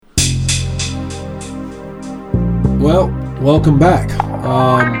Well, welcome back.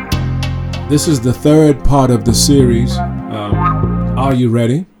 This is the third part of the series. Are you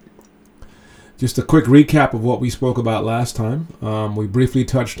ready? Just a quick recap of what we spoke about last time. We briefly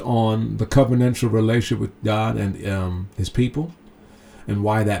touched on the covenantal relationship with God and His people and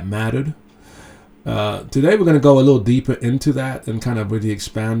why that mattered. Today we're going to go a little deeper into that and kind of really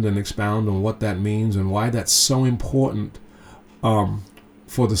expound on what that means and why that's so important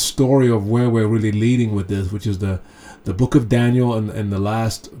for the story of where we're really leading with this, which is the book of Daniel and the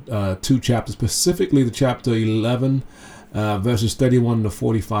last two chapters, specifically the chapter 11, verses 31 to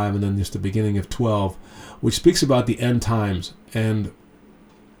 45, and then just the beginning of 12, which speaks about the end times. And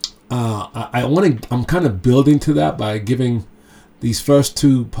I'm kind of building to that by giving these first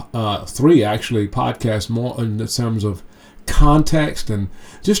three actually podcasts more in terms of context and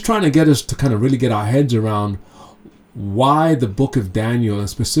just trying to get us to kind of really get our heads around why the book of Daniel and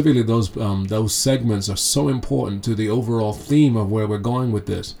specifically those segments are so important to the overall theme of where we're going with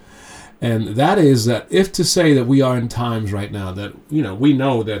this. And that is that if to say that we are in times right now that, we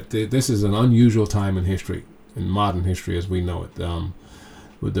know that this is an unusual time in history, in modern history as we know it,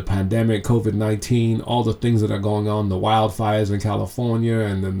 with the pandemic, COVID-19, all the things that are going on, the wildfires in California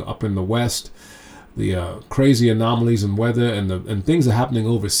and then up in the West, the crazy anomalies in weather and things are happening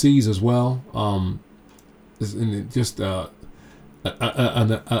overseas as well. Just a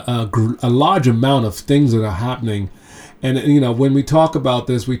large amount of things that are happening. And, when we talk about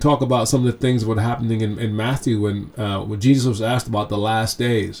this, we talk about some of the things that were happening in Matthew when Jesus was asked about the last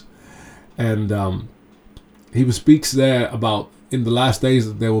days. And he speaks there about in the last days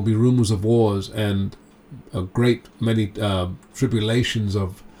that there will be rumors of wars and a great many tribulations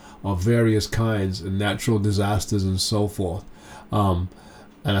of various kinds and natural disasters and so forth.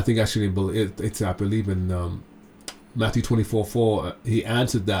 And I think actually I believe in Matthew 24:4, he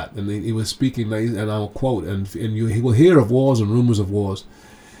answered that, and he was speaking, and I will quote, he will hear of wars and rumors of wars.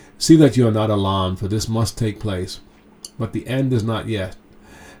 See that you are not alarmed, for this must take place, but the end is not yet.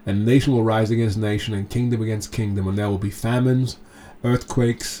 And nation will rise against nation, and kingdom against kingdom, and there will be famines,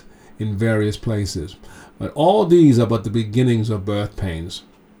 earthquakes in various places. But all these are but the beginnings of birth pains.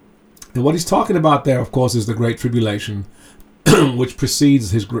 And what he's talking about there, of course, is the Great Tribulation, which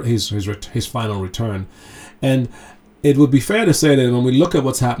precedes his final return. And it would be fair to say that when we look at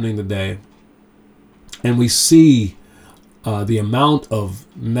what's happening today and we see the amount of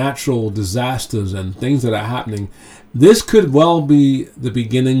natural disasters and things that are happening, this could well be the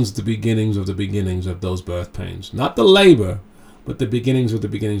beginnings of those birth pains. Not the labor, but the beginnings of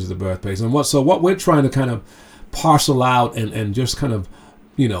the birth pains. And what we're trying to kind of parcel out and just kind of,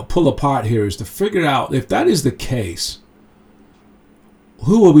 pull apart here is to figure out if that is the case,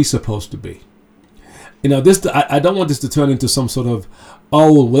 who are we supposed to be? I don't want this to turn into some sort of,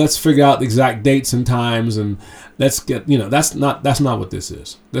 let's figure out the exact dates and times and let's get, that's not what this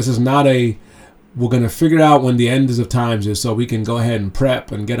is. This is not we're going to figure out when the end of times is so we can go ahead and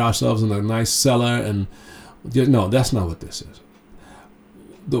prep and get ourselves in a nice cellar and, no, that's not what this is.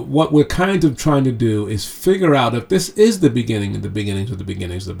 What we're kind of trying to do is figure out if this is the beginnings of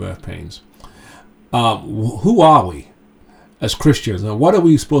the birth pains. Who are we as Christians, and what are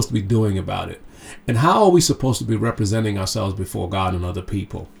we supposed to be doing about it? And how are we supposed to be representing ourselves before God and other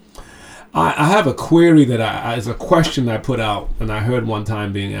people? I have a query as a question I put out, and I heard one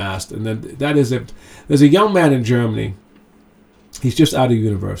time being asked, and then that is if there's a young man in Germany, he's just out of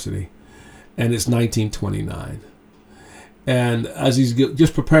university, and it's 1929. And as he's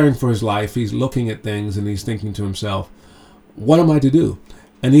just preparing for his life, he's looking at things and he's thinking to himself, what am I to do?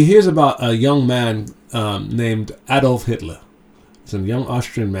 And he hears about a young man named Adolf Hitler. He's a young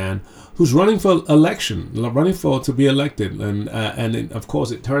Austrian man who's running for election, to be elected. And of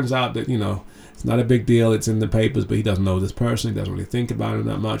course, it turns out that, it's not a big deal. It's in the papers, but he doesn't know this person. He doesn't really think about it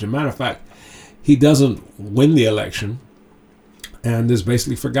that much. As a matter of fact, he doesn't win the election and is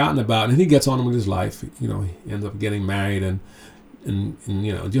basically forgotten about. And he gets on with his life. He ends up getting married and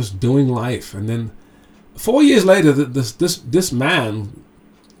just doing life. And then 4 years later, this man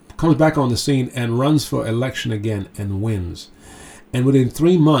comes back on the scene and runs for election again and wins. And within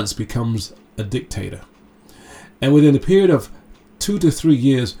 3 months becomes a dictator. And within a period of 2 to 3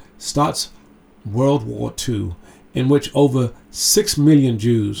 years starts World War II, in which over 6 million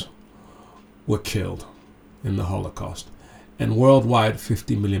Jews were killed in the Holocaust. And worldwide,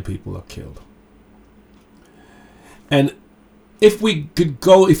 50 million people are killed. And if he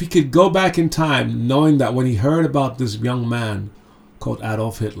could go back in time, knowing that when he heard about this young man called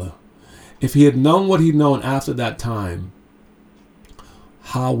Adolf Hitler, if he had known what he'd known after that time,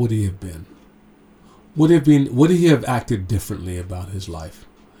 how would he have been? Would he have acted differently about his life?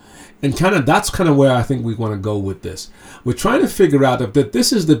 And that's kind of where I think we want to go with this. We're trying to figure out that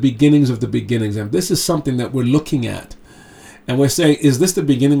this is the beginnings of the beginnings, and this is something that we're looking at. And we're saying, is this the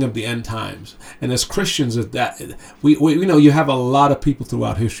beginning of the end times? And as Christians, that we you have a lot of people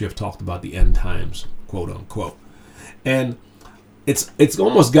throughout history have talked about the end times, quote unquote. And it's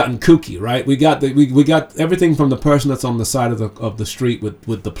almost gotten kooky, right? We got everything from the person that's on the side of the street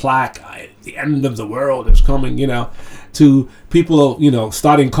with the plaque, the end of the world is coming, to people,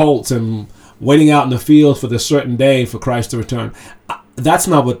 starting cults and waiting out in the field for this certain day for Christ to return. That's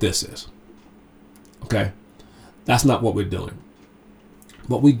not what this is. Okay? That's not what we're doing.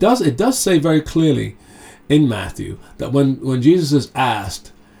 But it does say very clearly in Matthew that when Jesus is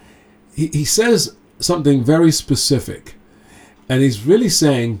asked, he says something very specific. And he's really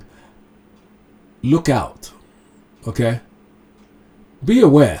saying, look out, okay? Be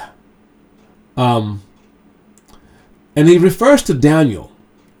aware. And he refers to Daniel,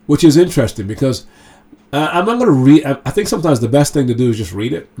 which is interesting because I'm not going to read. I think sometimes the best thing to do is just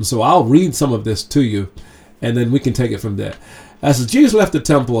read it. And so I'll read some of this to you, and then we can take it from there. As Jesus left the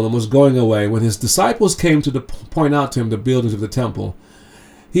temple and was going away, when his disciples came to point out to him the buildings of the temple,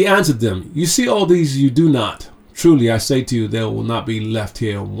 he answered them, "You see all these, you do not. Truly, I say to you, there will not be left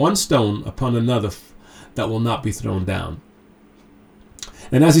here one stone upon another that will not be thrown down."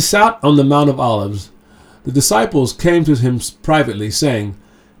 And as he sat on the Mount of Olives, the disciples came to him privately, saying,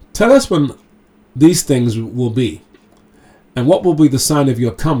 "Tell us when these things will be, and what will be the sign of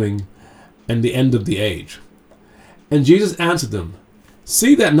your coming and the end of the age?" And Jesus answered them,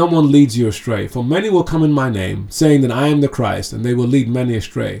 "See that no one leads you astray, for many will come in my name, saying that I am the Christ, and they will lead many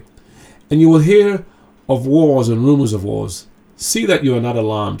astray. And you will hear of wars and rumors of wars. See that you are not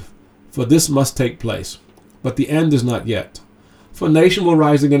alarmed, for this must take place. But the end is not yet. For nation will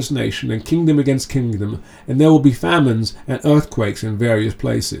rise against nation, and kingdom against kingdom, and there will be famines and earthquakes in various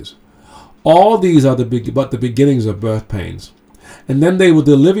places. All these are but the beginnings of birth pains. And then they will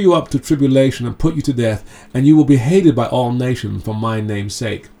deliver you up to tribulation and put you to death, and you will be hated by all nations for my name's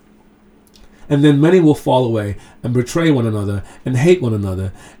sake. And then many will fall away and betray one another and hate one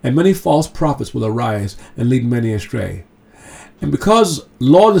another, and many false prophets will arise and lead many astray. And because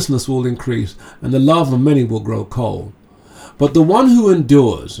lawlessness will increase, and the love of many will grow cold. But the one who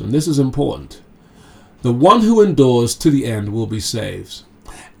endures," and this is important, "the one who endures to the end will be saved.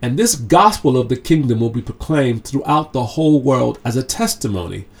 And this gospel of the kingdom will be proclaimed throughout the whole world as a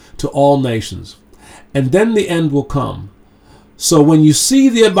testimony to all nations. And then the end will come. So when you see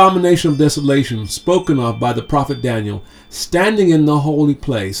the abomination of desolation spoken of by the prophet Daniel standing in the holy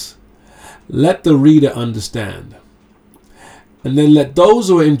place, let the reader understand. And then let those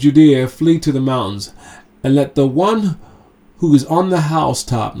who are in Judea flee to the mountains, and let the one who is on the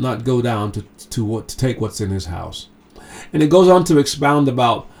housetop not go down to take what's in his house." And it goes on to expound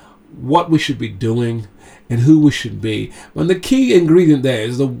about what we should be doing and who we should be. And the key ingredient there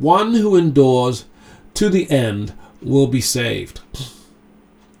is the one who endures to the end will be saved.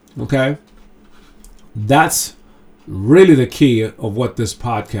 Okay? That's really the key of what this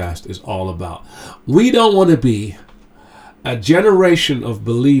podcast is all about. We don't want to be a generation of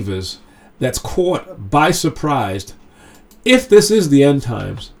believers that's caught by surprise, if this is the end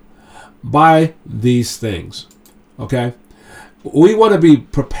times, by these things. Okay? We want to be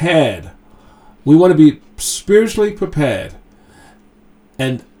prepared. We want to be spiritually prepared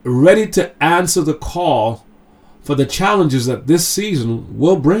and ready to answer the call for the challenges that this season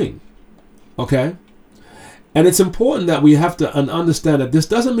will bring. Okay? And it's important that we have to understand that this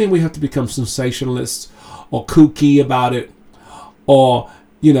doesn't mean we have to become sensationalists or kooky about it, or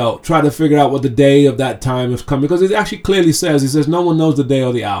try to figure out what the day of that time is coming, because it actually clearly says, no one knows the day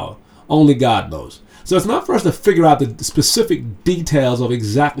or the hour. Only God knows. So it's not for us to figure out the specific details of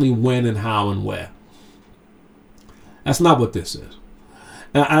exactly when and how and where. That's not what this is.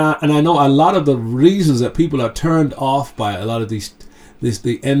 And I know a lot of the reasons that people are turned off by a lot of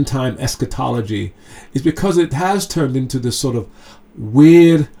the end time eschatology is because it has turned into this sort of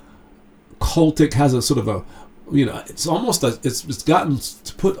weird cultic, has a sort of a, it's almost like it's gotten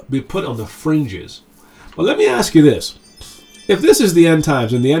to be put on the fringes. But let me ask you this. If this is the end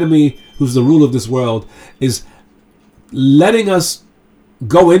times and the enemy, who's the ruler of this world, is letting us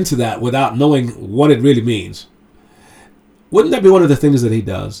go into that without knowing what it really means, wouldn't that be one of the things that he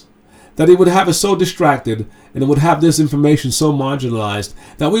does? That he would have us so distracted, and it would have this information so marginalized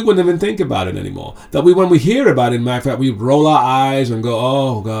that we wouldn't even think about it anymore. That when we hear about it, in fact, we roll our eyes and go,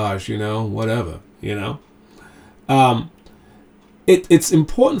 "Oh gosh, whatever." It's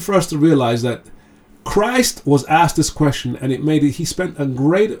important for us to realize that Christ was asked this question, and he spent a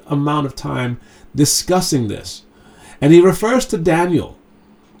great amount of time discussing this. And he refers to Daniel.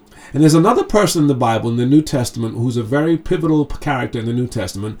 And there's another person in the Bible, in the New Testament, who's a very pivotal character in the New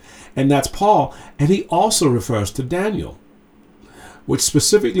Testament, and that's Paul. And he also refers to Daniel, which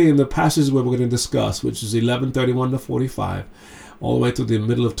specifically in the passage where we're going to discuss, which is 11:31 to 45, all the way to the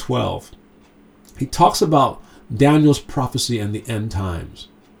middle of 12, he talks about Daniel's prophecy and the end times.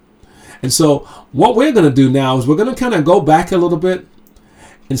 And so what we're going to do now is we're going to kind of go back a little bit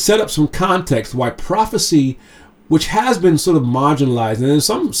and set up some context why prophecy, which has been sort of marginalized and in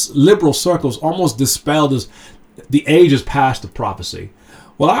some liberal circles almost dispelled as the age is past of prophecy.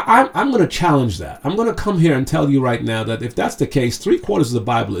 Well, I'm going to challenge that. I'm going to come here and tell you right now that if that's the case, 3/4 of the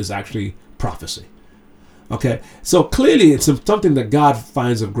Bible is actually prophecy. Okay, so clearly it's something that God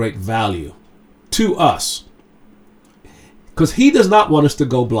finds of great value to us, because he does not want us to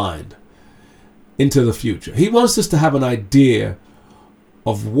go blind into the future. He wants us to have an idea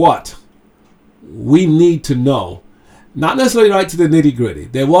of what we need to know, not necessarily right to the nitty-gritty.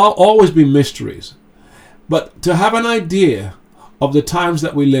 There will always be mysteries, but to have an idea of the times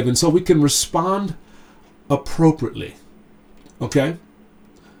that we live in so we can respond appropriately. Okay?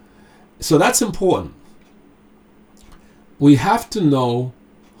 So that's important. We have to know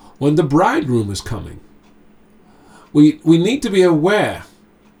when the bridegroom is coming. We need to be aware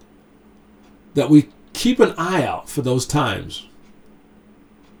that we keep an eye out for those times.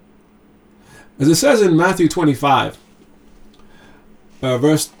 As it says in Matthew 25,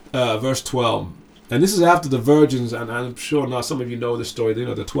 verse 12, and this is after the virgins, and I'm sure not some of you know this story. You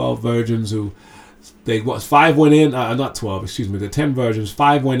know the 12 virgins who five went in, not 12, excuse me, the 10 virgins,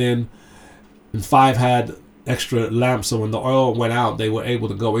 5 went in, and 5 had extra lamps. So when the oil went out, they were able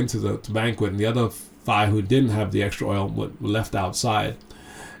to go into the banquet, and the other 5 who didn't have the extra oil were left outside.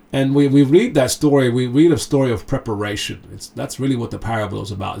 And we read that story. We read a story of preparation. That's really what the parable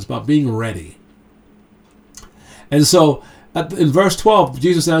is about. It's about being ready. And so in verse 12,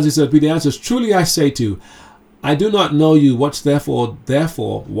 Jesus answers, he said, Peter answers, truly I say to you, I do not know you. Watch therefore,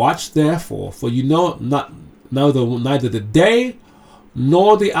 for you know neither the day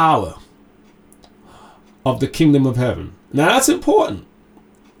nor the hour of the kingdom of heaven. Now that's important.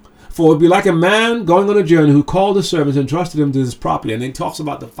 For it would be like a man going on a journey who called his servants and trusted him to his property. And then he talks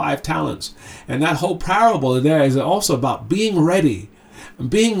about the 5 talents. And that whole parable there is also about being ready and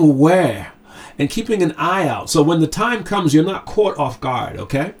being aware and keeping an eye out. So when the time comes, you're not caught off guard,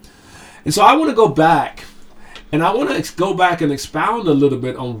 okay? And so I want to go back, and I want to go back and expound a little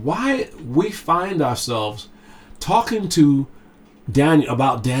bit on why we find ourselves talking to Daniel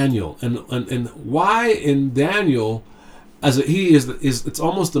about Daniel, and why in Daniel, it's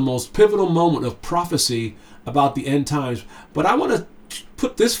almost the most pivotal moment of prophecy about the end times. But I want to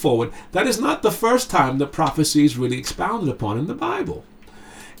put this forward: that is not the first time that prophecy is really expounded upon in the Bible.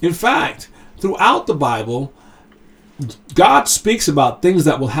 In fact, throughout the Bible, God speaks about things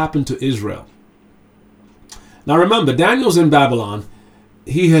that will happen to Israel. Now remember, Daniel's in Babylon.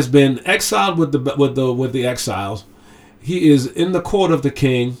 He has been exiled with the exiles. He is in the court of the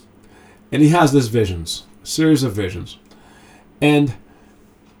king, and he has this series of visions. And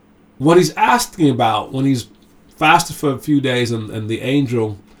what he's asking about when he's fasted for a few days and the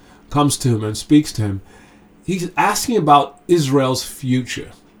angel comes to him and speaks to him, he's asking about Israel's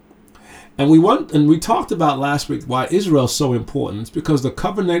future. And we talked about last week why Israel is so important. It's because the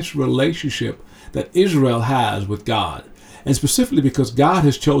covenantal relationship that Israel has with God, and specifically because God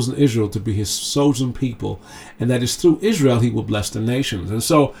has chosen Israel to be his chosen people, and that is through Israel he will bless the nations. And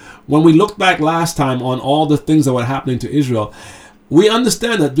so when we looked back last time on all the things that were happening to Israel, we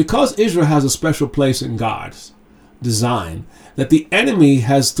understand that because Israel has a special place in God's design, that the enemy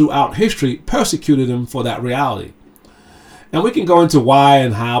has throughout history persecuted them for that reality. And we can go into why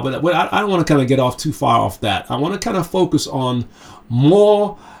and how, but I don't want to kind of get off too far off that. I want to kind of focus on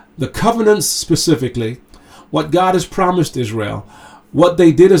more the covenants specifically, what God has promised Israel, what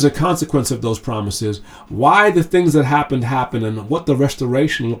they did as a consequence of those promises, why the things that happened, and what the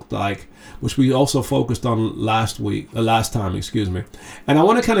restoration looked like, which we also focused on last time. And I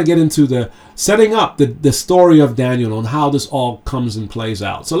want to kind of get into the setting up the story of Daniel on how this all comes and plays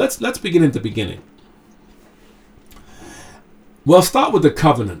out. So let's begin at the beginning. We'll start with the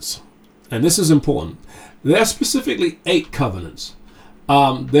covenants, and this is important. There are specifically 8 covenants.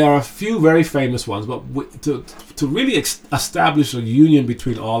 There are a few very famous ones, but to really establish a union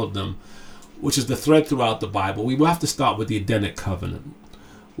between all of them, which is the thread throughout the Bible, we will have to start with the Edenic covenant,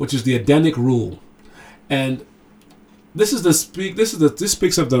 which is the Edenic rule. And this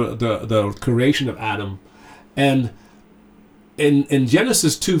speaks of the creation of Adam. And in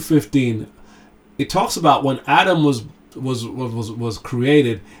Genesis 2:15, it talks about when Adam was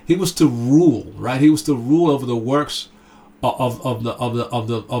created, he was to rule, right? He was to rule over the works of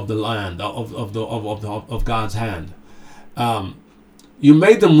the land of God's hand. You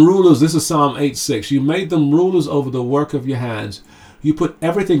made them rulers. This is Psalm 8:6. You made them rulers over the work of your hands. You put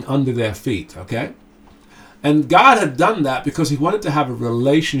everything under their feet. Okay, and God had done that because He wanted to have a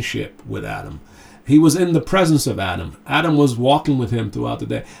relationship with Adam. He was in the presence of Adam. Adam was walking with him throughout the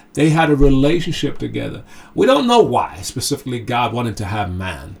day. They had a relationship together. We don't know why specifically God wanted to have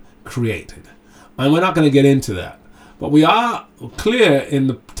man created, and we're not going to get into that. But we are clear in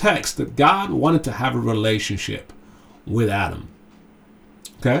the text that God wanted to have a relationship with Adam.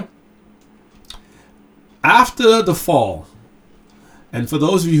 Okay? After the fall, and for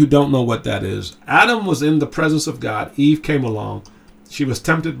those of you who don't know what that is, Adam was in the presence of God. Eve came along. She was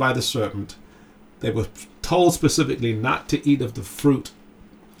tempted by the serpent. They were told specifically not to eat of the fruit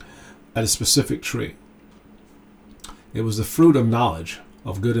at a specific tree. It was the fruit of knowledge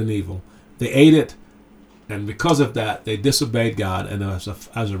of good and evil. They ate it, and because of that, they disobeyed God, and as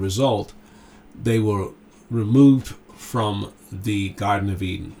a result, they were removed from the Garden of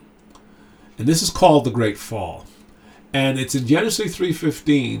Eden. And this is called the Great Fall. And it's in Genesis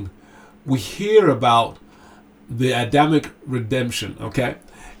 3:15, we hear about the Adamic redemption, okay?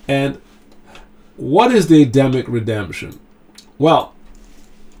 And what is the Adamic redemption? Well,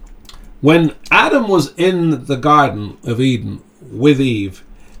 when Adam was in the Garden of Eden with Eve,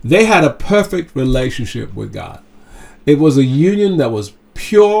 they had a perfect relationship with God. It was a union that was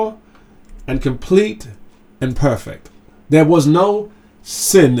pure and complete and perfect. There was no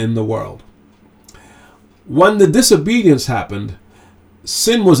sin in the world. When the disobedience happened,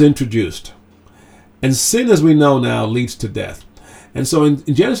 sin was introduced. And sin, as we know now, leads to death. And so in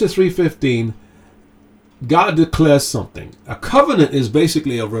Genesis 3:15, God declares something. A covenant is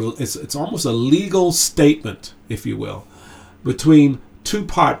basically it's almost a legal statement, if you will, between two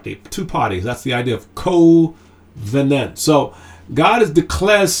parties. That's the idea of covenant. So God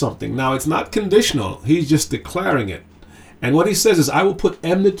declares something. Now it's not conditional. He's just declaring it. And what He says is, I will put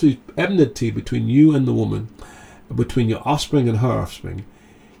enmity between you and the woman, between your offspring and her offspring.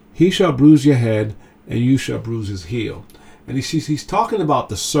 He shall bruise your head, and you shall bruise his heel. And he's talking about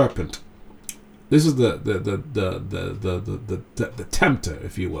the serpent. This is the tempter,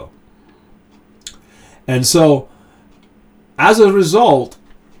 if you will. And so, as a result,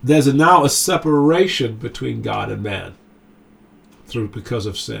 there's now a separation between God and man because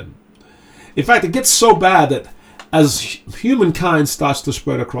of sin. In fact, it gets so bad that as humankind starts to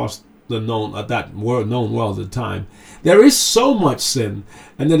spread across the known world at the time, there is so much sin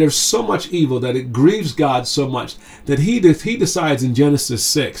and that there's so much evil that it grieves God so much that he decides in Genesis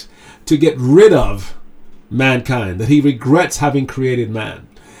 6 to get rid of mankind, that He regrets having created man.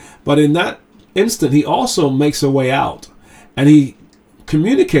 But in that instant, He also makes a way out, and He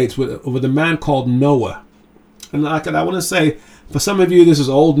communicates with a man called Noah. And I want to say, for some of you, this is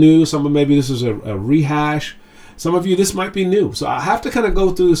old news. Some of maybe this is a rehash. Some of you, this might be new. So I have to kind of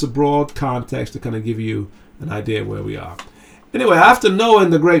go through this broad context to kind of give you an idea of where we are. Anyway, after Noah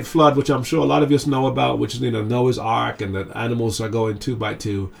and the great flood, which I'm sure a lot of you know about, which is Noah's Ark, and the animals are going 2 by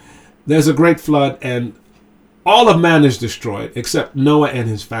 2, there's a great flood, and all of man is destroyed except Noah and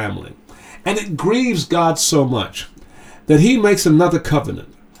his family. And it grieves God so much that He makes another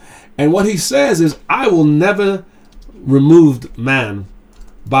covenant. And what He says is, I will never remove man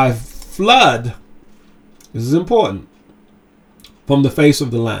by flood, this is important, from the face of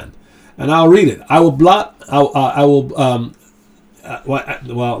the land. And I'll read it.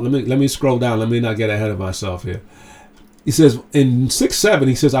 Let me scroll down. Let me not get ahead of myself here. He says in 6:7,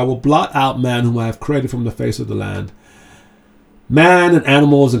 He says, I will blot out man whom I have created from the face of the land, man and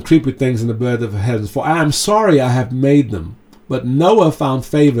animals and creeping things and the birds of the heavens, for I am sorry I have made them. But Noah found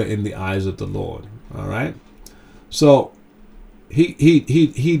favor in the eyes of the Lord. All right. So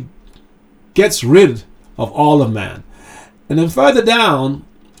he gets rid of all of man. And then further down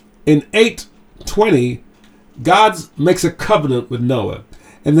in 8:20, God makes a covenant with Noah.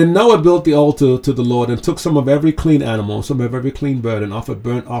 And then Noah built the altar to the Lord and took some of every clean animal, some of every clean bird, and offered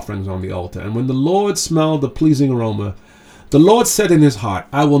burnt offerings on the altar. And when the Lord smelled the pleasing aroma, the Lord said in His heart,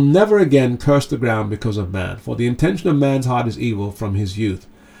 I will never again curse the ground because of man, for the intention of man's heart is evil from his youth.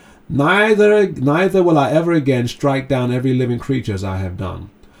 Neither will I ever again strike down every living creature as I have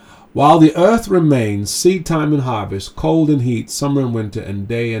done. While the earth remains, seed time and harvest, cold and heat, summer and winter, and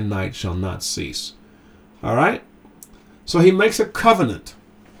day and night shall not cease. All right? So He makes a covenant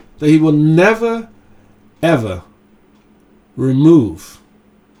that He will never, ever remove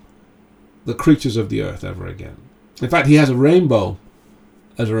the creatures of the earth ever again. In fact, He has a rainbow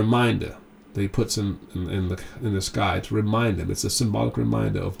as a reminder that He puts in the sky to remind him. It's a symbolic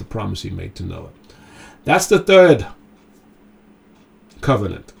reminder of the promise He made to Noah. That's the third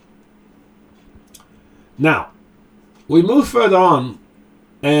covenant. Now, we move further on,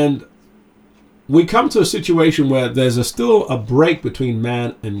 and we come to a situation where there's still a break between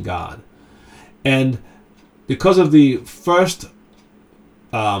man and God. And because of the first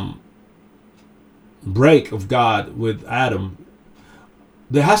break of God with Adam,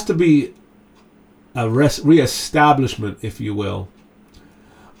 there has to be a reestablishment, if you will,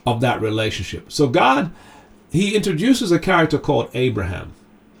 of that relationship. So God, he introduces a character called Abraham.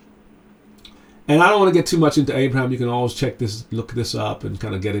 And I don't want to get too much into Abraham. You can always look this up and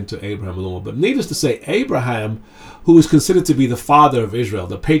kind of get into Abraham a little more. But needless to say, Abraham, who is considered to be the father of Israel,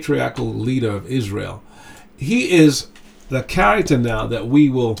 the patriarchal leader of Israel, he is the character now that we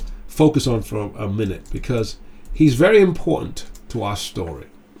will focus on for a minute, because he's very important to our story.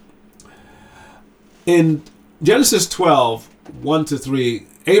 In Genesis 12, 1-3,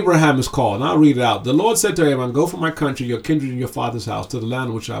 Abraham is called, and I'll read it out. The Lord said to Abraham, "Go from my country, your kindred, and your father's house, to the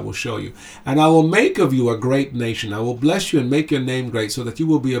land which I will show you. And I will make of you a great nation. I will bless you and make your name great, so that you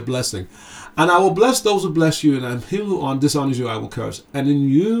will be a blessing. And I will bless those who bless you, and him who dishonors you I will curse. And in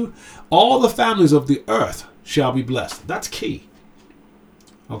you all the families of the earth shall be blessed." That's key.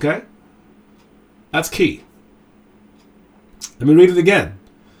 Okay? That's key. Let me read it again.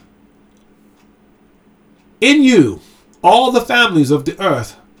 In you all the families of the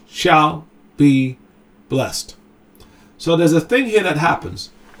earth shall be blessed. So there's a thing here that happens.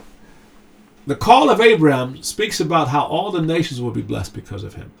 The call of Abraham speaks about how all the nations will be blessed because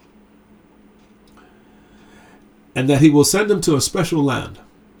of him. And that he will send them to a special land.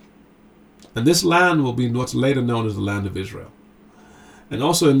 And this land will be what's later known as the land of Israel. And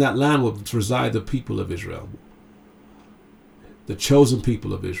also in that land will reside the people of Israel. The chosen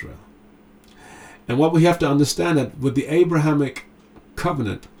people of Israel. And what we have to understand that with the Abrahamic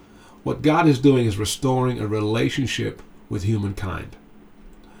covenant, what God is doing is restoring a relationship with humankind.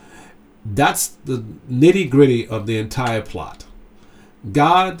 That's the nitty-gritty of the entire plot.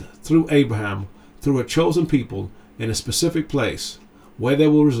 God, through Abraham, through a chosen people in a specific place where they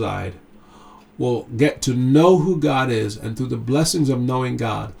will reside, will get to know who God is, and through the blessings of knowing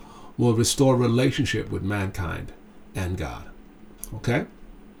God, will restore relationship with mankind and God. Okay?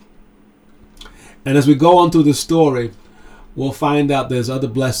 And as we go on through the story, we'll find out there's other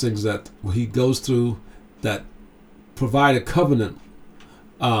blessings that he goes through that provide a covenant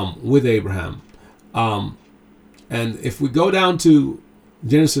with Abraham. And if we go down to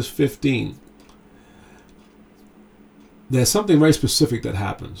Genesis 15, there's something very specific that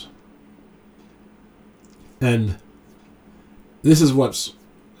happens. And this is what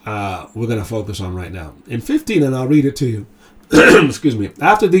we're going to focus on right now. In 15, and I'll read it to you. Excuse me.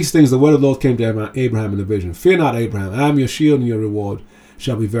 After these things, the word of the Lord came to Abraham in a vision. "Fear not, Abraham. I am your shield, and your reward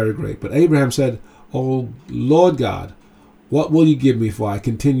shall be very great." But Abraham said, "O Lord God, what will you give me? For I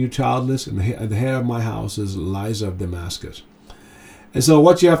continue childless, and the heir of my house is Eliezer of Damascus." And so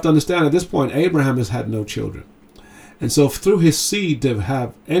what you have to understand at this point, Abraham has had no children. And so through his seed to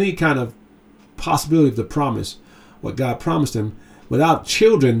have any kind of possibility of the promise, what God promised him, without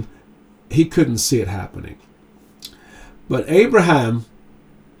children, he couldn't see it happening. But Abraham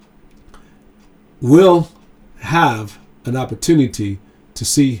will have an opportunity to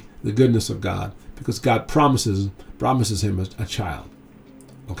see the goodness of God, because God promises him a child.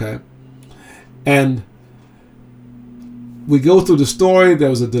 Okay? And we go through the story. There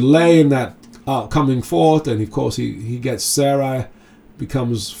was a delay in that coming forth, and of course he gets Sarai,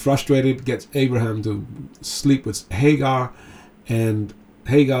 becomes frustrated, gets Abraham to sleep with Hagar, and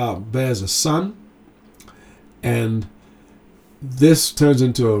Hagar bears a son, and this turns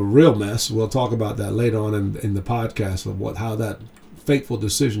into a real mess. We'll talk about that later on in the podcast of how that fateful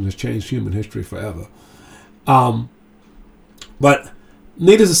decision has changed human history forever. But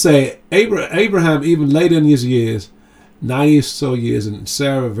needless to say, Abraham, even later in his years, 90 or so years, and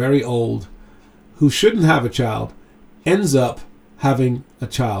Sarah very old, who shouldn't have a child, ends up having a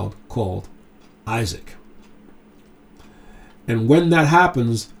child called Isaac. And when that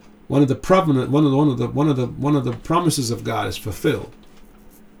happens, one of the promises of God is fulfilled.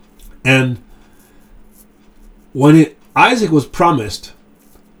 And when Isaac was promised,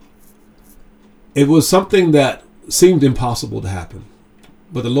 it was something that seemed impossible to happen,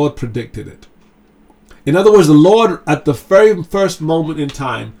 but the Lord predicted it. In other words, the Lord, at the very first moment in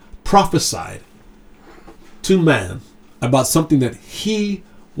time, prophesied to man about something that he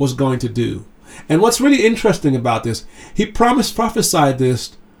was going to do. And what's really interesting about this, he prophesied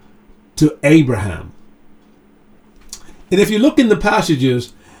this to Abraham. And if you look in the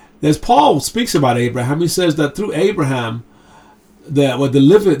passages, as Paul speaks about Abraham, he says that through Abraham, the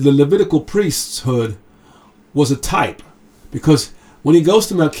Levitical priesthood was a type, because when he goes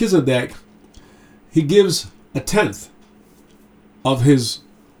to Melchizedek, he gives a tenth of his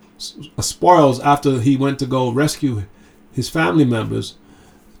spoils after he went to go rescue his family members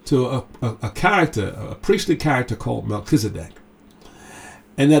to a character, a priestly character called Melchizedek.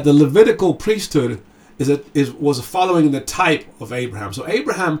 And that the Levitical priesthood was following the type of Abraham. So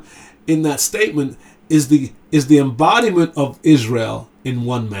Abraham, in that statement, is the embodiment of Israel in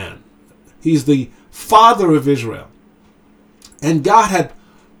one man. He's the father of Israel. And God had,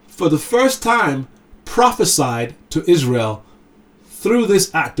 for the first time, prophesied to Israel through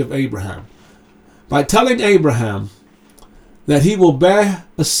this act of Abraham, by telling Abraham that he will bear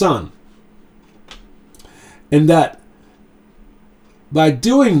a son, and that by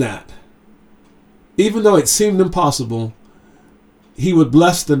doing that, even though it seemed impossible, he would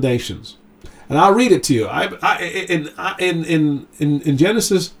bless the nations. And I'll read it to you. In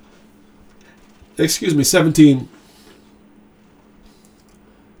Genesis,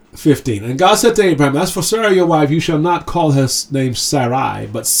 17:15. And God said to Abraham, "As for Sarah your wife, you shall not call her name Sarai,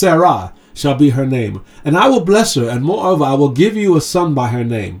 but Sarah shall be her name. And I will bless her, and moreover I will give you a son by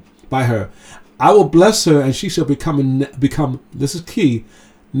her. I will bless her, and she shall become, this is key,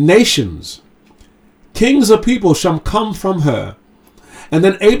 nations. Kings of people shall come from her." And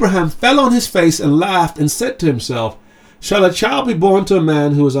then Abraham fell on his face and laughed and said to himself, "Shall a child be born to a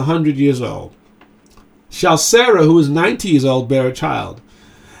man who is 100 years old? Shall Sarah, who is 90 years old, bear a child?"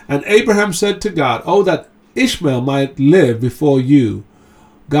 And Abraham said to God, "Oh, that Ishmael might live before you."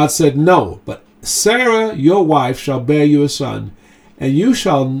 God said, "No, but Sarah, your wife, shall bear you a son, and you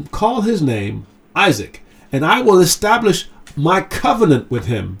shall call his name Isaac, and I will establish my covenant with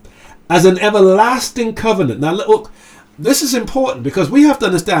him as an everlasting covenant." Now, look, this is important because we have to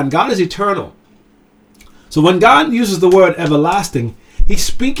understand God is eternal. So when God uses the word everlasting, he's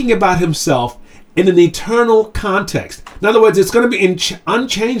speaking about himself in an eternal context. In other words, it's going to be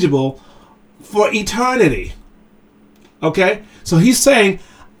unchangeable for eternity. Okay? So he's saying,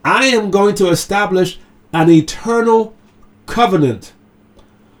 I am going to establish an eternal covenant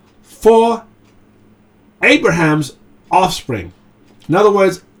for Abraham's offspring. In other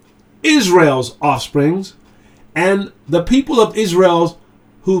words, Israel's offsprings and the people of Israel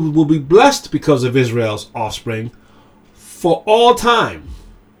who will be blessed because of Israel's offspring for all time.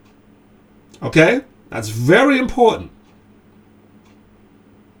 Okay? That's very important.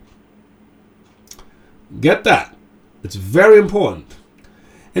 Get that. It's very important.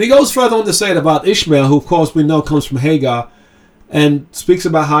 And he goes further on to say it about Ishmael, who of course we know comes from Hagar, and speaks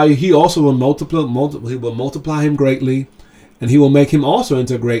about how he also will multiply him greatly, and he will make him also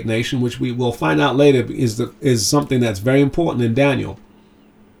into a great nation, which we will find out later is something that's very important in Daniel.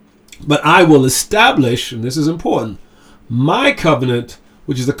 But I will establish, and this is important, my covenant,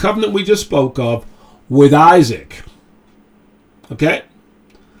 which is the covenant we just spoke of, with Isaac. Okay?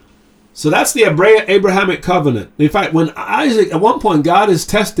 So that's the Abrahamic covenant. In fact, when Isaac, at one point, God is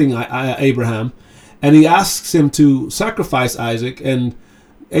testing Abraham, and he asks him to sacrifice Isaac, and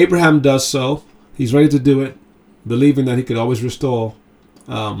Abraham does so. He's ready to do it, believing that he could always restore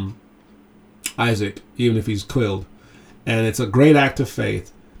Isaac, even if he's killed. And it's a great act of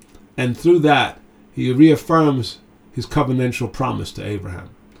faith. And through that, he reaffirms his covenantal promise to Abraham.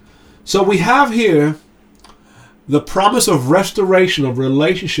 So we have here the promise of restoration of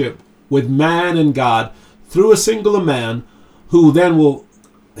relationship with man and God through a singular man, who then will,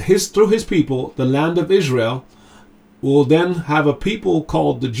 through his people, the land of Israel, will then have a people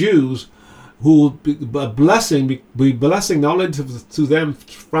called the Jews, who will be blessing not only to them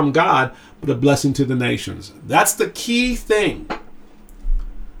from God, but a blessing to the nations. That's the key thing.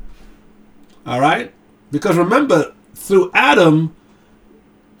 All right? Because remember, through Adam,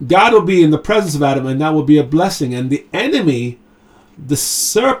 God will be in the presence of Adam, and that will be a blessing. And the enemy, the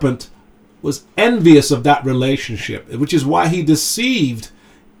serpent, was envious of that relationship, which is why he deceived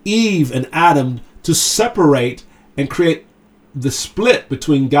Eve and Adam to separate and create the split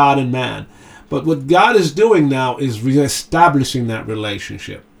between God and man. But what God is doing now is reestablishing that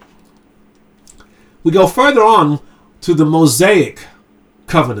relationship. We go further on to the Mosaic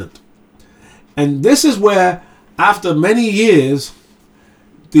covenant. And this is where, after many years,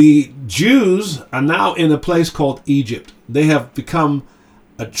 the Jews are now in a place called Egypt. They have become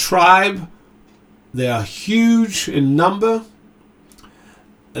a tribe. They are huge in number.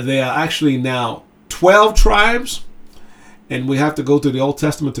 They are actually now 12 tribes. And we have to go to the Old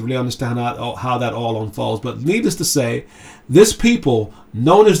Testament to really understand how that all unfolds. But needless to say, this people,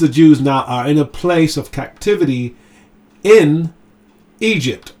 known as the Jews now, are in a place of captivity in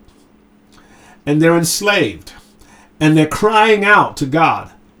Egypt. And they're enslaved. And they're crying out to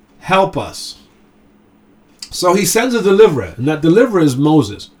God, help us. So he sends a deliverer, and that deliverer is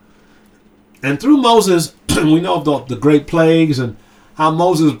Moses. And through Moses, we know of the great plagues and how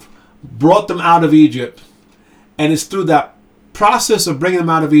Moses brought them out of Egypt. And it's through that process of bringing them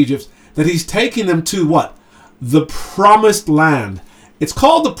out of Egypt that he's taking them to what? The promised land. It's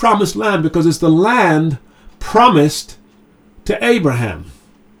called the promised land because it's the land promised to Abraham.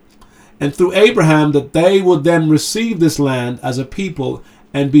 And through Abraham, that they would then receive this land as a people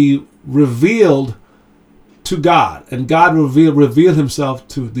and be revealed to God. And God reveal himself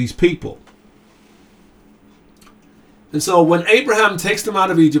to these people. And so when Abraham takes them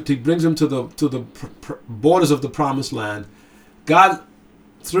out of Egypt, he brings them to the borders of the promised land. God,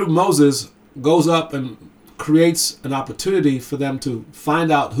 through Moses, goes up and creates an opportunity for them to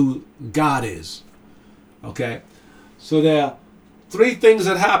find out who God is. Okay? So there are three things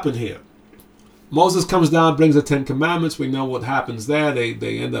that happen here. Moses comes down, brings the Ten Commandments. We know what happens there.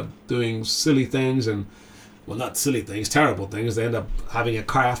 They end up doing silly things and, well, not silly things, terrible things. They end up having a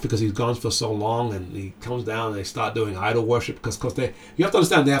calf because he's gone for so long, and he comes down and they start doing idol worship because you have to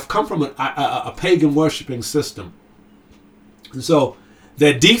understand, they have come from a pagan worshiping system. And so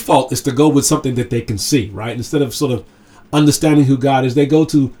their default is to go with something that they can see, right? Instead of sort of understanding who God is, they go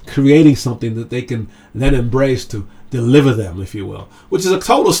to creating something that they can then embrace to deliver them, if you will, which is a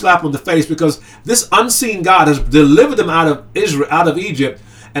total slap on the face because this unseen God has delivered them out of Israel, out of Egypt,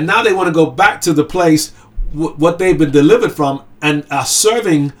 and now they want to go back to the place what they've been delivered from and are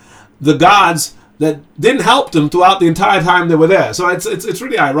serving the gods that didn't help them throughout the entire time they were there. So it's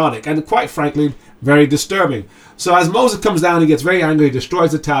really ironic and quite frankly very disturbing. So as Moses comes down, he gets very angry, he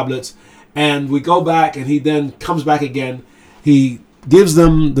destroys the tablets, and we go back and he then comes back again. He gives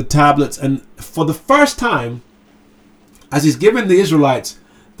them the tablets, and for the first time, as he's giving the Israelites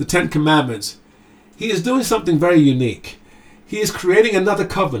the Ten Commandments, he is doing something very unique. He is creating another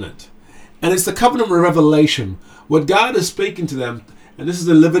covenant. And it's the covenant of revelation, where God is speaking to them, and this is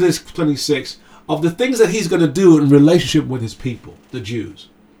in Leviticus 26, of the things that he's going to do in relationship with his people, the Jews.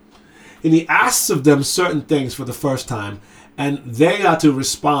 And he asks of them certain things for the first time, and they are to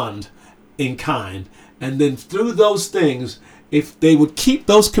respond in kind. And then through those things, if they would keep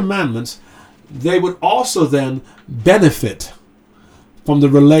those commandments, they would also then benefit from the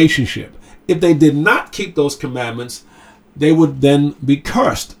relationship. If they did not keep those commandments, they would then be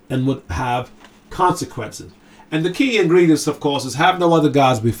cursed and would have consequences. And the key ingredients, of course, is have no other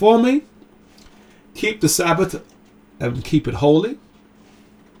gods before me, keep the Sabbath and keep it holy,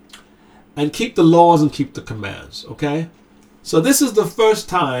 and keep the laws and keep the commands. Okay? So this is the first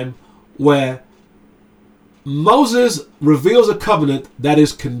time where Moses reveals a covenant that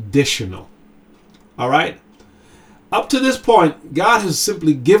is conditional. All right? Up to this point, God has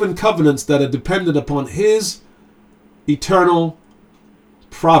simply given covenants that are dependent upon his eternal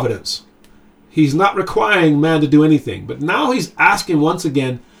providence. He's not requiring man to do anything, but now he's asking once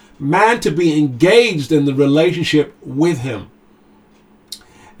again man to be engaged in the relationship with him.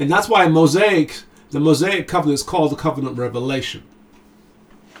 And that's why the Mosaic covenant is called the covenant of revelation.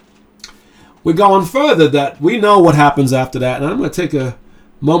 We go on further that we know what happens after that, and I'm going to take a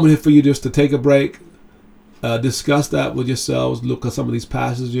moment here for you just to take a break, discuss that with yourselves, look at some of these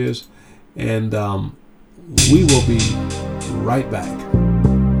passages, and we will be right back.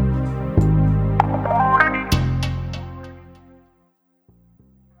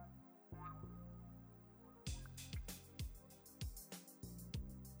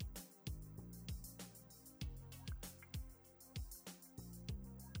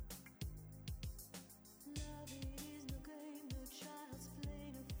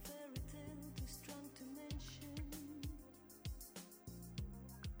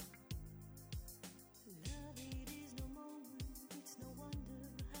 Love it is no moment, it's no one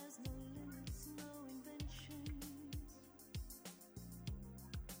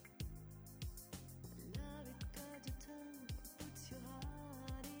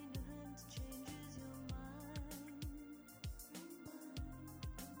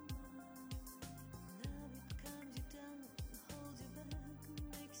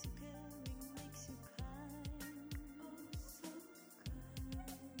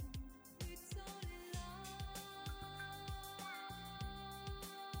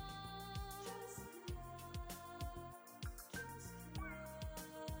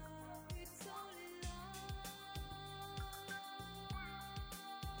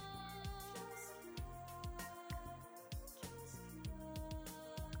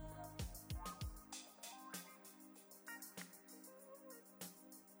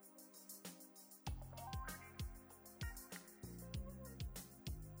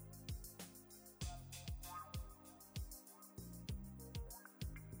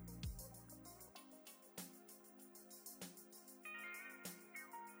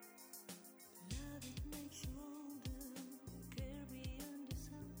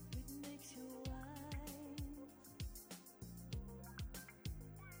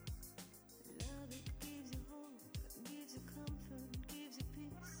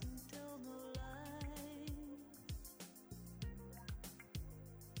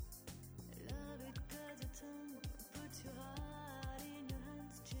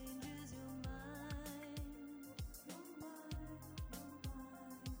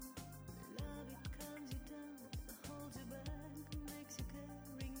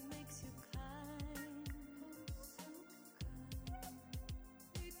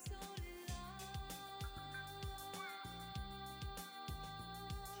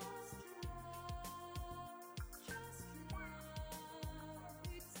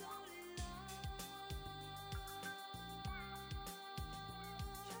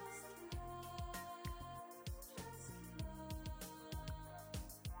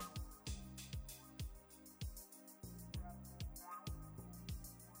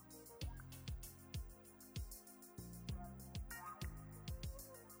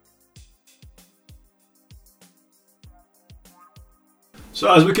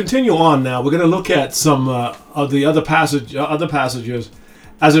So as we continue on now, we're going to look at some of the other passages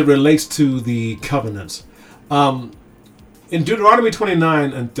as it relates to the covenants. In Deuteronomy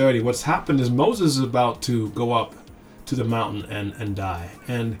 29 and 30, what's happened is Moses is about to go up to the mountain and die.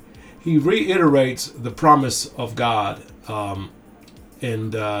 And he reiterates the promise of God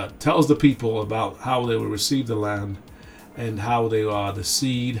and tells the people about how they will receive the land and how they are the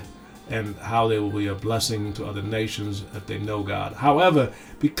seed and how they will be a blessing to other nations if they know God. However,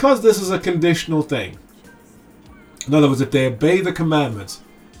 because this is a conditional thing, in other words, if they obey the commandments,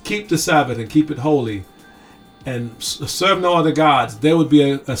 keep the Sabbath and keep it holy, and serve no other gods, there would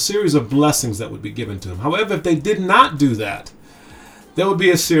be a series of blessings that would be given to them. However, if they did not do that, there would be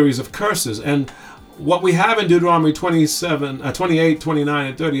a series of curses. And what we have in Deuteronomy 28, 29,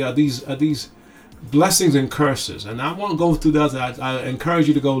 and 30 are these blessings and curses. And I won't go through those. I encourage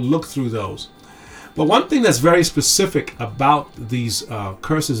you to go look through those. But one thing that's very specific about these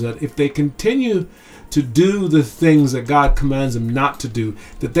curses is that if they continue to do the things that God commands them not to do,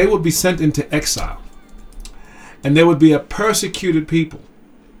 that they would be sent into exile. And there would be a persecuted people.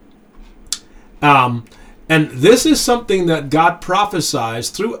 And this is something that God prophesies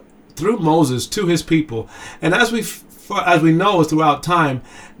through Moses to his people. And as we know throughout time,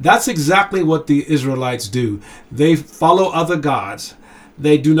 that's exactly what the Israelites do. They follow other gods.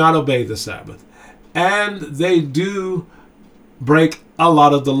 They do not obey the Sabbath. And they do break a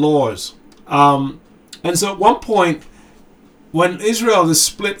lot of the laws. And so at one point, when Israel is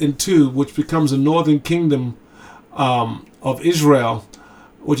split in two, which becomes a northern kingdom of Israel,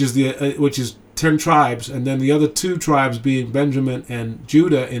 which is 10 tribes, and then the other 2 tribes being Benjamin and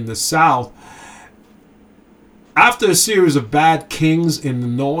Judah in the south. After a series of bad kings in the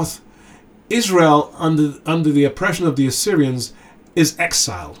north, Israel, under the oppression of the Assyrians, is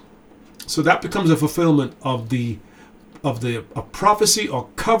exiled. So that becomes a fulfillment of a prophecy or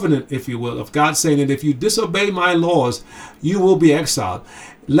covenant, if you will, of God saying that if you disobey my laws, you will be exiled.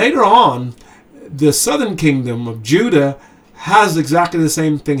 Later on, the southern kingdom of Judah has exactly the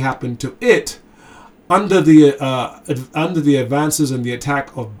same thing happen to it under the advances and the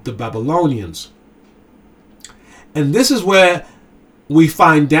attack of the Babylonians. And this is where we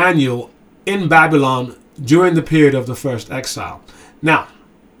find Daniel in Babylon during the period of the first exile. Now,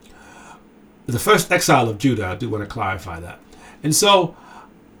 the first exile of Judah, I do want to clarify that. And so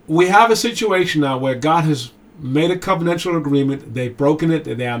we have a situation now where God has made a covenantal agreement. They've broken it.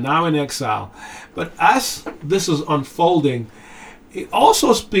 They are now in exile. But as this is unfolding, it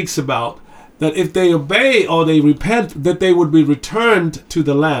also speaks about that if they obey or they repent, that they would be returned to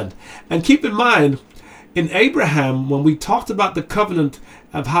the land. And keep in mind, in Abraham, when we talked about the covenant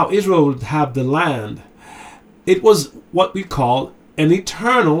of how Israel would have the land, it was what we call an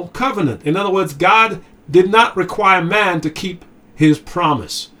eternal covenant. In other words, God did not require man to keep his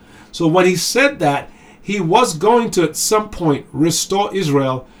promise. So when he said that, he was going to at some point restore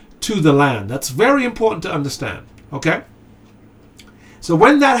Israel to the land. That's very important to understand. Okay? So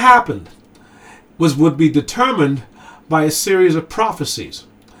when that happened, would be determined by a series of prophecies.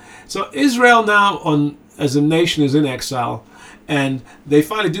 So Israel now, as a nation, is in exile, and they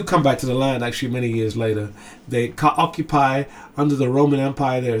finally do come back to the land. Actually, many years later, they occupy under the Roman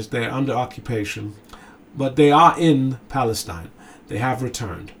Empire. They're under occupation, but they are in Palestine. They have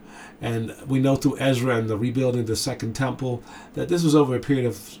returned, and we know through Ezra and the rebuilding of the Second Temple that this was over a period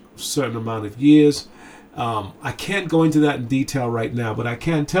of a certain amount of years. I can't go into that in detail right now, but I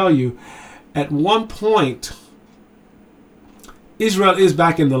can tell you, at one point, Israel is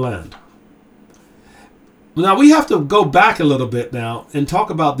back in the land. Now, we have to go back a little bit now and talk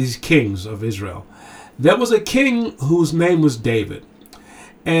about these kings of Israel. There was a king whose name was David.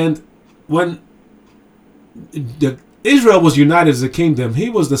 And when Israel was united as a kingdom, he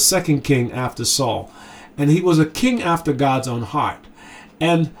was the second king after Saul. And he was a king after God's own heart.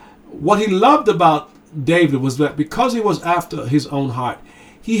 And what he loved about David was that because he was after his own heart,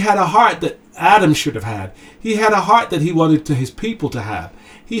 he had a heart that Adam should have had. He had a heart that he wanted his people to have.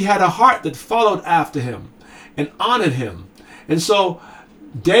 He had a heart that followed after him and honored him. And so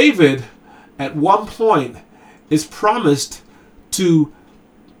David, at one point, is promised to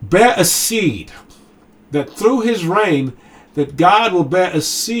bear a seed, that through his reign, that God will bear a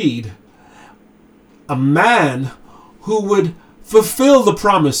seed, a man who would fulfill the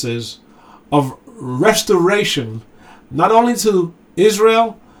promises of restoration, not only to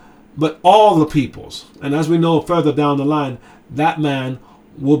Israel, but all the peoples. And as we know further down the line, that man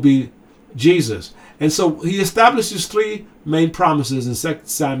will be Jesus. And so he establishes 3 main promises in 2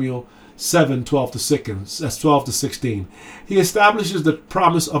 Samuel 7:12 to 16. He establishes the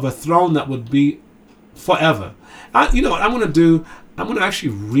promise of a throne that would be forever. You know what I'm going to do? I'm going to actually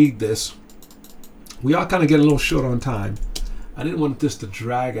read this. We are kind of getting a little short on time. I didn't want this to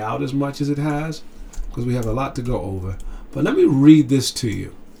drag out as much as it has because we have a lot to go over. But let me read this to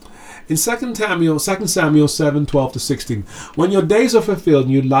you. In 2 Samuel 7:12-16, when your days are fulfilled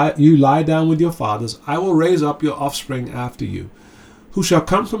and you lie down with your fathers, I will raise up your offspring after you, who shall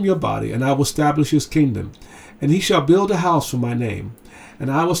come from your body, and I will establish his kingdom. And he shall build a house for my name,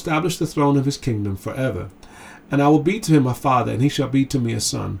 and I will establish the throne of his kingdom forever. And I will be to him a father, and he shall be to me a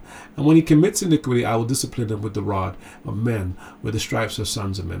son. And when he commits iniquity, I will discipline him with the rod of men, with the stripes of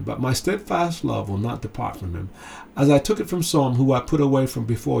sons of men. But my steadfast love will not depart from him, as I took it from Saul, who I put away from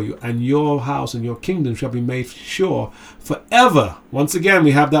before you. And your house and your kingdom shall be made sure forever. Once again,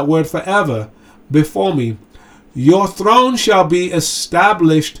 we have that word forever before me. Your throne shall be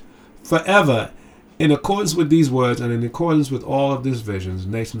established forever. In accordance with these words and in accordance with all of these visions,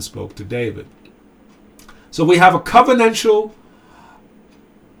 Nathan spoke to David. So we have a covenantal,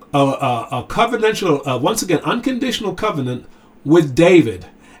 once again, unconditional covenant with David,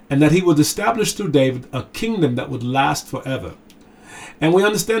 and that he would establish through David a kingdom that would last forever. And we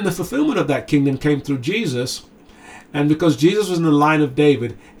understand the fulfillment of that kingdom came through Jesus, and because Jesus was in the line of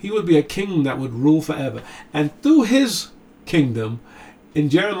David, he would be a king that would rule forever. And through his kingdom, in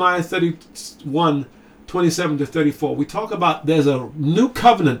Jeremiah 31:27-34, we talk about there's a new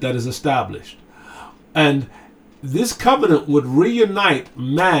covenant that is established. And this covenant would reunite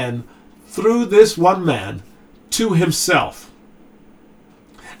man through this one man to himself.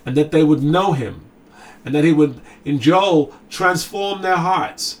 And that they would know him. And that he would, in Joel, transform their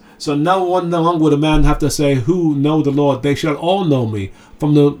hearts. So no longer would a man have to say, who know the Lord? They shall all know me,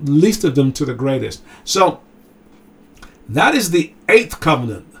 from the least of them to the greatest. So that is the 8th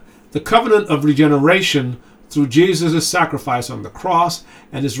covenant. The covenant of regeneration through Jesus' sacrifice on the cross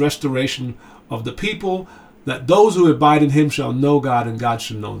and his restoration of the people, that those who abide in him shall know God and God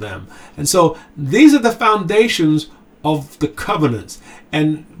shall know them. And so these are the foundations of the covenants.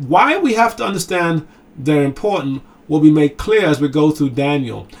 And why we have to understand they're important will be made clear as we go through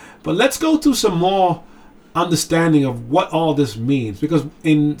Daniel. But let's go through some more understanding of what all this means. Because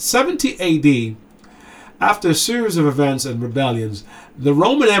in 70 AD, after a series of events and rebellions, the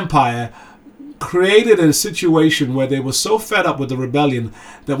Roman Empire created a situation where they were so fed up with the rebellion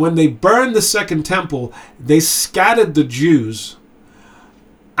that when they burned the second temple, they scattered the Jews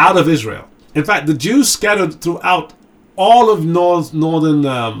out of Israel. In fact, the Jews scattered throughout all of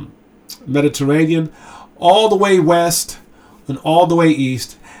northern Mediterranean, all the way west and all the way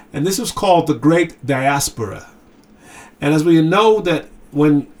east. And this was called the Great Diaspora. And as we know that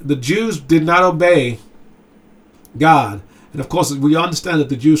when the Jews did not obey God, and of course, we understand that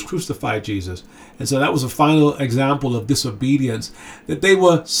the Jews crucified Jesus. And so that was a final example of disobedience, that they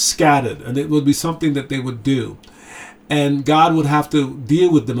were scattered, and it would be something that they would do. And God would have to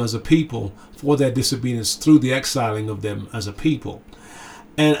deal with them as a people for their disobedience through the exiling of them as a people.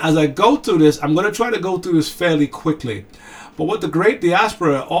 And as I go through this, I'm going to try to go through this fairly quickly. But what the Great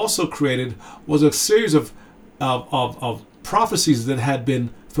Diaspora also created was a series of prophecies that had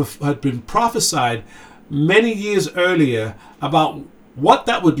been prophesied many years earlier about what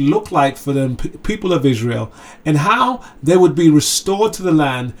that would look like for the people of Israel and how they would be restored to the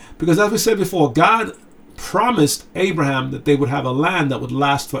land. Because as we said before, God promised Abraham that they would have a land that would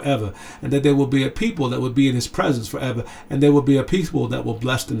last forever, and that there would be a people that would be in his presence forever, and there would be a people that will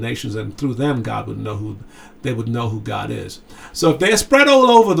bless the nations, and through them God would know who God is. So if they're spread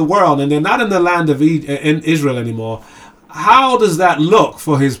all over the world and they're not in the land of in Israel anymore, how does that look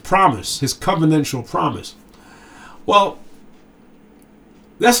for his promise, his covenantal promise? Well,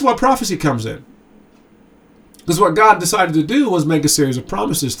 that's where prophecy comes in. Because what God decided to do was make a series of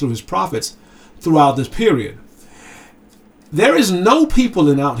promises through his prophets throughout this period. There is no people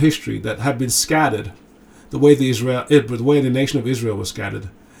in our history that have been scattered the way the nation of Israel was scattered,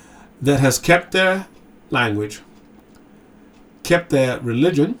 that has kept their language, kept their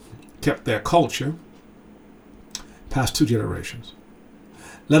religion, kept their culture, past 2 generations,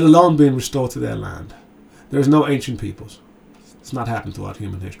 let alone being restored to their land. There is no ancient peoples. It's not happened throughout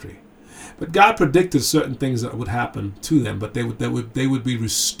human history. But God predicted certain things that would happen to them, but they would be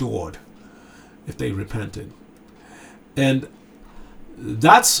restored if they repented. And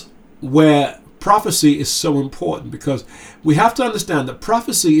that's where prophecy is so important, because we have to understand that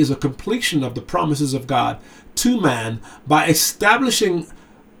prophecy is a completion of the promises of God to man by establishing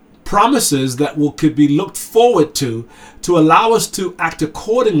promises that could be looked forward to allow us to act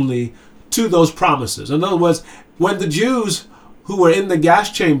accordingly to those promises. In other words, when the Jews who were in the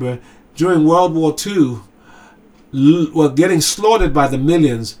gas chamber during World War II were getting slaughtered by the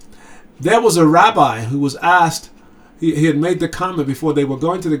millions, there was a rabbi who was asked, he had made the comment before they were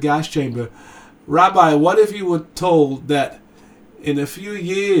going to the gas chamber, Rabbi, what if you were told that in a few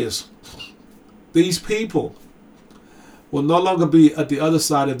years, these people will no longer be at the other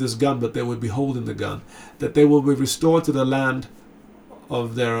side of this gun, but they would be holding the gun, that they will be restored to the land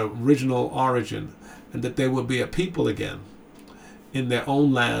of their original origin, and that they will be a people again in their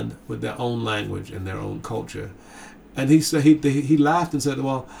own land with their own language and their own culture. And he said he laughed and said,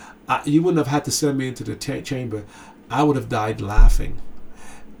 well, you wouldn't have had to send me into the chamber. I would have died laughing,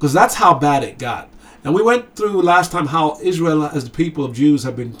 because that's how bad it got. And we went through last time how Israel as the people of Jews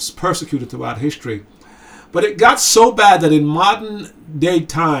have been persecuted throughout history. But it got so bad that in modern day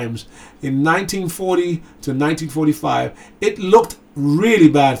times, in 1940 to 1945, it looked really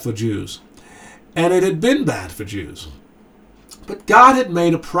bad for Jews. And it had been bad for Jews. But God had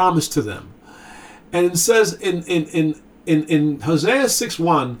made a promise to them. And it says in Hosea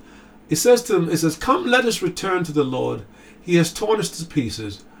 6:1, it says to them, it says, come, let us return to the Lord. He has torn us to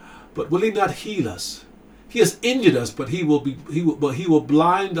pieces, but will he not heal us? He has injured us, but he will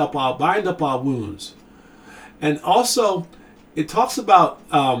bind up our wounds. And also, it talks about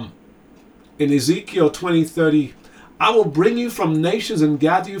in Ezekiel 20:30, I will bring you from nations and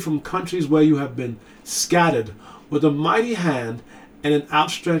gather you from countries where you have been scattered with a mighty hand and an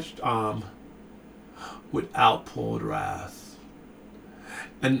outstretched arm with outpoured wrath.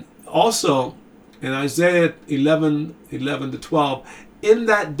 And also in Isaiah 11:11-12, in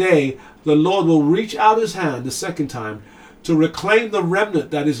that day the Lord will reach out his hand the second time to reclaim the remnant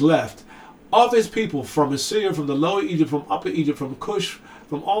that is left of his people from Assyria, from the lower Egypt, from upper Egypt, from Cush,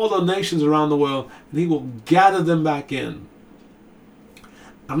 from all the nations around the world, and he will gather them back in.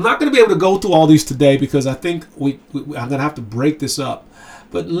 I'm not going to be able to go through all these today because I think I'm going to have to break this up.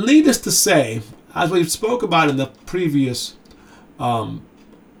 But needless to say, as we spoke about in the previous podcast,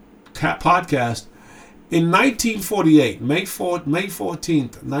 in 1948, May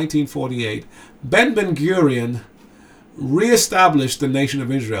 14th, 1948, Ben Gurion reestablished the nation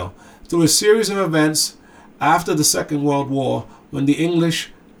of Israel through a series of events after the Second World War, when the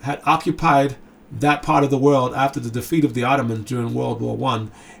English had occupied that part of the world after the defeat of the Ottomans during World War I.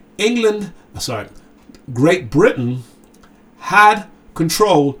 Great Britain had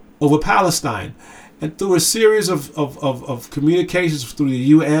control over Palestine. And through a series of communications through the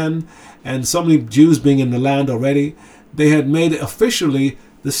UN and so many Jews being in the land already, they had made it officially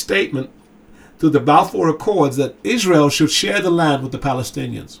the statement through the Balfour Accords that Israel should share the land with the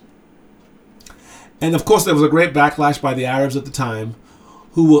Palestinians. And of course there was a great backlash by the Arabs at the time,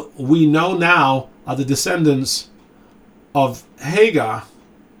 who we know now are the descendants of Hagar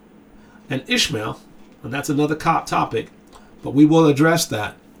and Ishmael, and that's another topic, but we will address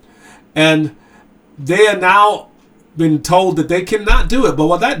that. And they are now been told that they cannot do it. But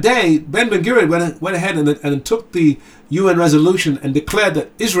on that day, Ben Gurion went ahead and took the UN resolution and declared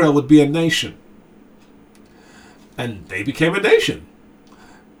that Israel would be a nation. And they became a nation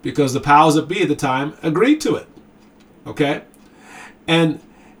because the powers that be at the time agreed to it. Okay? And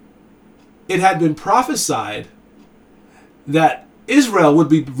it had been prophesied that Israel would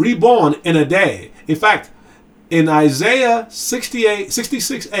be reborn in a day. In fact, in Isaiah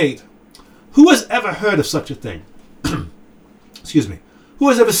 66:8, who has ever heard of such a thing? Excuse me. Who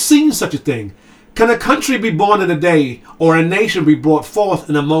has ever seen such a thing? Can a country be born in a day, or a nation be brought forth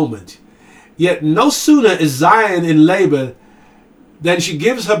in a moment? Yet no sooner is Zion in labor than she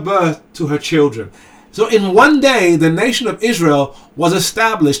gives her birth to her children. So in one day, the nation of Israel was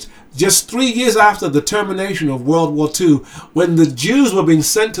established just 3 years after the termination of World War II, when the Jews were being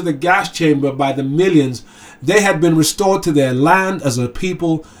sent to the gas chamber by the millions. They had been restored to their land as a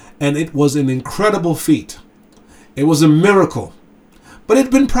people, and it was an incredible feat. It was a miracle. But it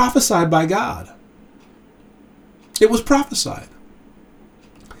had been prophesied by God. It was prophesied.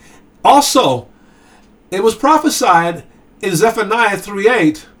 Also, it was prophesied in Zephaniah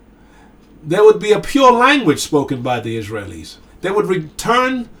 3:8, there would be a pure language spoken by the Israelis. They would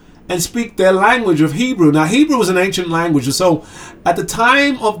return and speak their language of Hebrew. Now, Hebrew was an ancient language, and so at the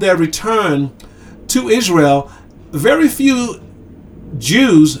time of their return to Israel, very few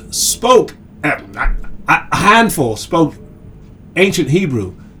Jews spoke, a handful spoke ancient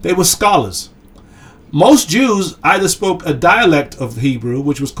Hebrew. They were scholars. Most Jews either spoke a dialect of Hebrew,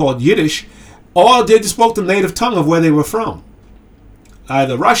 which was called Yiddish, or they just spoke the native tongue of where they were from.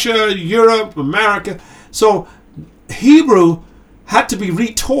 Either Russia, Europe, America. So Hebrew had to be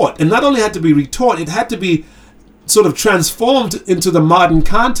retaught. And not only had to be retaught, it had to be sort of transformed into the modern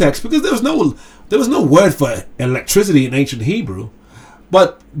context, because there was no word for electricity in ancient Hebrew.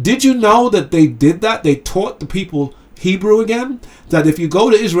 But did you know that they did that? They taught the people Hebrew again? That if you go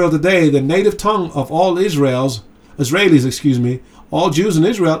to Israel today, the native tongue of all Israels all Jews in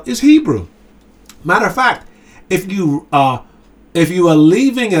Israel is Hebrew. Matter of fact, if you are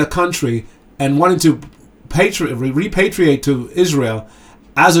leaving a country and wanting to repatriate to Israel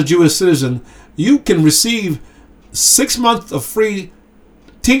as a Jewish citizen, you can receive 6 months of free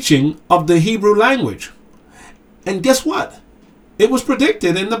teaching of the Hebrew language. And guess what? It was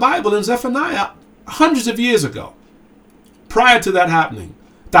predicted in the Bible in Zephaniah hundreds of years ago. Prior to that happening,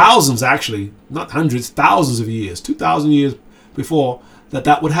 thousands actually, not hundreds, thousands of years, 2,000 years before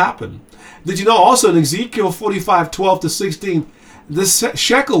that would happen. Did you know also in Ezekiel 45:12-16, the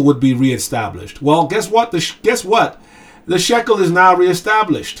shekel would be reestablished? Well, guess what? The shekel is now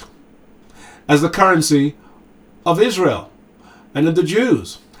reestablished as the currency of Israel and of the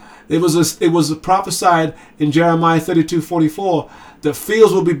Jews. It was prophesied in Jeremiah 32:44 that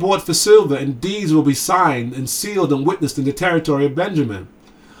fields will be bought for silver and deeds will be signed and sealed and witnessed in the territory of Benjamin.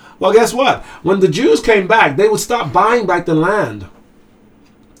 Well, guess what? When the Jews came back, they would start buying back the land.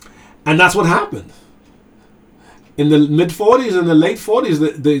 And that's what happened. In the mid-40s and the late 40s,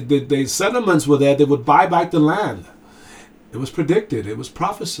 the settlements were there. They would buy back the land. It was predicted. It was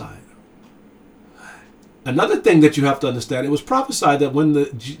prophesied. Another thing that you have to understand, it was prophesied that when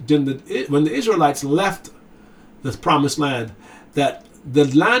the Israelites left the promised land, that the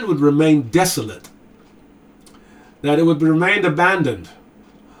land would remain desolate, that it would remain abandoned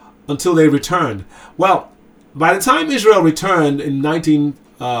until they returned. Well, by the time Israel returned in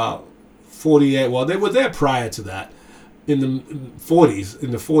 1948, well, they were there prior to that, in the 40s,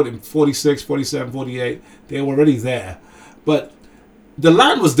 in the 46, 47, 48, they were already there. But the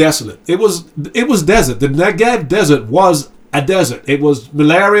land was desolate. It was desert. The Negev desert was a desert. It was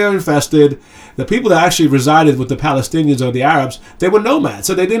malaria infested. The people that actually resided with the Palestinians or the Arabs, they were nomads,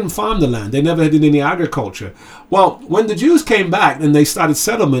 so they didn't farm the land. They never did any agriculture. Well, when the Jews came back and they started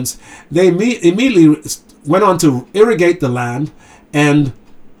settlements, they immediately went on to irrigate the land and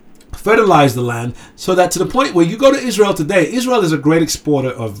fertilize the land, so that to the point where you go to Israel today, Israel is a great exporter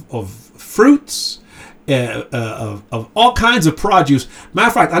of fruits, of all kinds of produce. Matter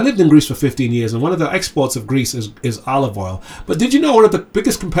of fact, I lived in Greece for 15 years, and one of the exports of Greece is olive oil. But did you know one of the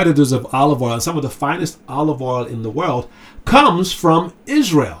biggest competitors of olive oil and some of the finest olive oil in the world comes from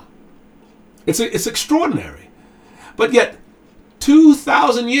Israel? It's extraordinary. But yet,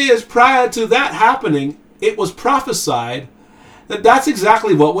 2,000 years prior to that happening, it was prophesied that that's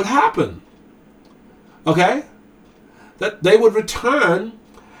exactly what would happen. Okay? That they would return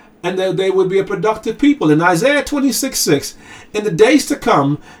and that they would be a productive people. In Isaiah 26:6, in the days to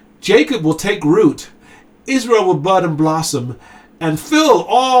come, Jacob will take root, Israel will bud and blossom, and fill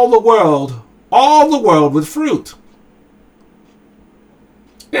all the world with fruit.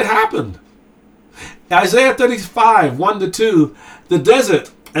 It happened. Isaiah 35:1-2, the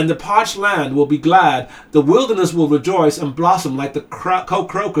desert and the parched land will be glad. The wilderness will rejoice and blossom like the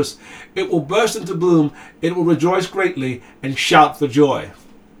crocus. It will burst into bloom. It will rejoice greatly and shout for joy.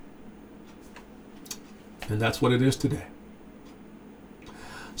 And that's what it is today.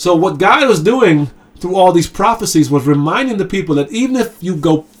 So what God was doing through all these prophecies was reminding the people that even if you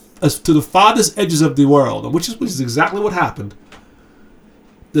go to the farthest edges of the world, which is exactly what happened,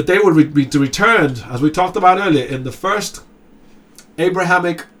 that they would be returned, as we talked about earlier, in the first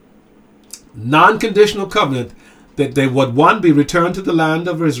Abrahamic non-conditional covenant, that they would, one, be returned to the land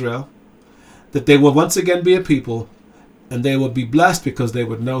of Israel, that they would once again be a people, and they would be blessed because they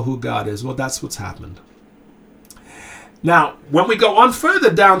would know who God is. Well, that's what's happened. Now, when we go on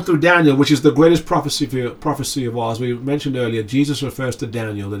further down through Daniel, which is the greatest prophecy of all, as we mentioned earlier, Jesus refers to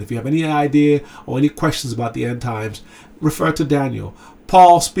Daniel. And if you have any idea or any questions about the end times, refer to Daniel.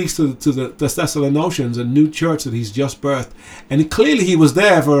 Paul speaks to the Thessalonians, a new church that he's just birthed. And clearly he was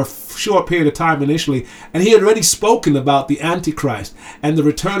there for a short period of time initially. And he had already spoken about the Antichrist and the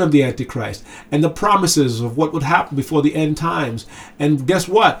return of the Antichrist and the promises of what would happen before the end times. And guess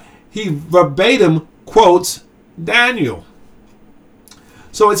what? He verbatim quotes Daniel.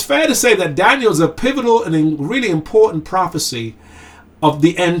 So it's fair to say that Daniel is a pivotal and a really important prophecy of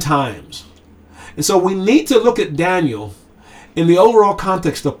the end times. And so we need to look at Daniel in the overall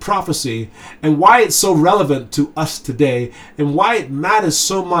context of prophecy and why it's so relevant to us today and why it matters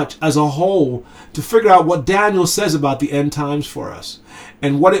so much as a whole to figure out what Daniel says about the end times for us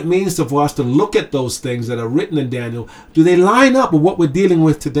and what it means for us to look at those things that are written in Daniel. Do they line up with what we're dealing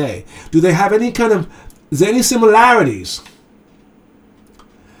with today? Do they have any kind of, is there any similarities?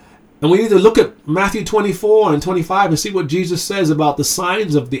 And we need to look at Matthew 24 and 25 and see what Jesus says about the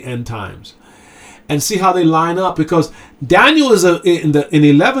signs of the end times and see how they line up, because Daniel is in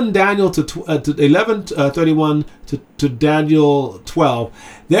 11 Daniel to 11:31 to Daniel 12.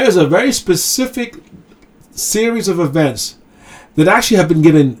 There is a very specific series of events that actually have been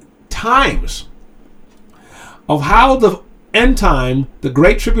given times of how the end time, the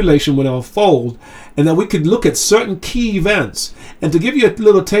Great Tribulation, will unfold, and that we could look at certain key events. And to give you a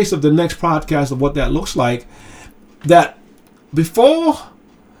little taste of the next podcast of what that looks like, that before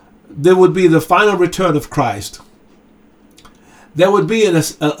there would be the final return of Christ, there would be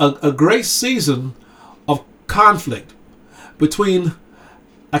a great season of conflict between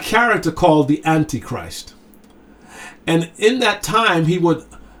a character called the Antichrist. And in that time, he would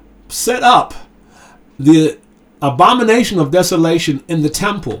set up the abomination of desolation in the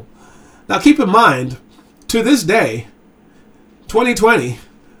temple. Now keep in mind, to this day, 2020,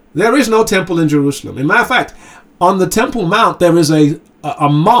 there is no temple in Jerusalem. As a matter of fact, on the Temple Mount, there is a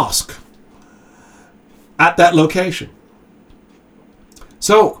mosque at that location.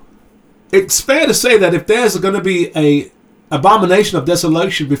 So it's fair to say that if there's going to be a abomination of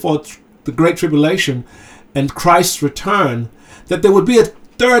desolation before the Great Tribulation and Christ's return, that there would be a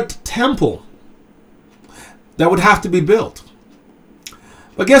third temple that would have to be built.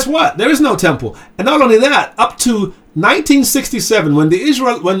 But guess what? There is no temple. And not only that, up to 1967,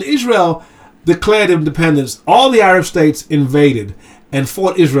 when Israel declared independence, all the Arab states invaded and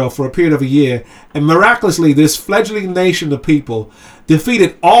fought Israel for a period of a year. And miraculously, this fledgling nation of people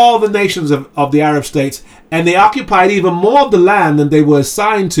defeated all the nations of the Arab states, and they occupied even more of the land than they were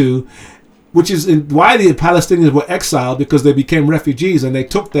assigned to, which is why the Palestinians were exiled, because they became refugees and they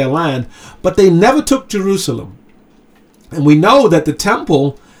took their land, but they never took Jerusalem. And we know that the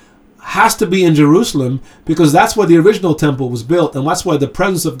temple has to be in Jerusalem because that's where the original temple was built, and that's where the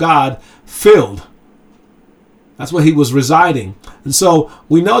presence of God filled. That's where he was residing. And so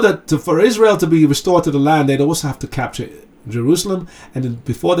we know that for Israel to be restored to the land, they'd also have to capture Jerusalem, and then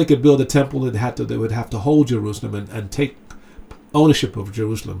before they could build a temple, they would have to hold Jerusalem and take ownership of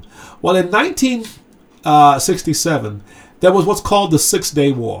Jerusalem. Well, in 1967, there was what's called the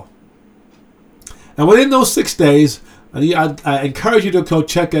 6-Day War. And within those 6 days, I encourage you to go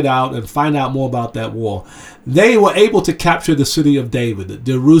check it out and find out more about that war. They were able to capture the city of David,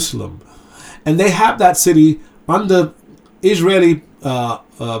 Jerusalem. And they have that city under Israeli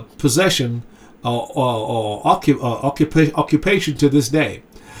possession or occupation to this day.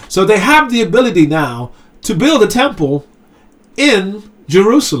 So they have the ability now to build a temple in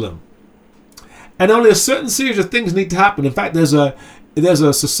Jerusalem, and only a certain series of things need to happen. In fact, there's a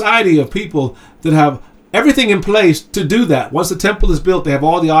society of people that have everything in place to do that. Once the temple is built, they have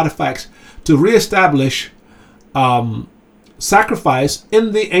all the artifacts to reestablish sacrifice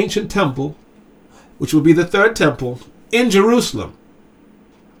in the ancient temple, which will be the third temple in Jerusalem.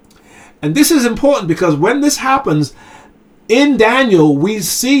 And this is important because when this happens in Daniel, we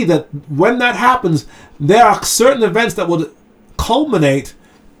see that when that happens, there are certain events that will culminate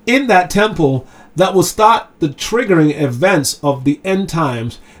in that temple that will start the triggering events of the end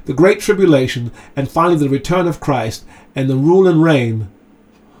times, the Great Tribulation, and finally the return of Christ and the rule and reign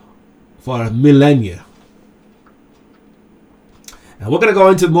for millennia. And we're going to go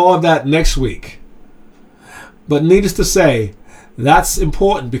into more of that next week. But needless to say, that's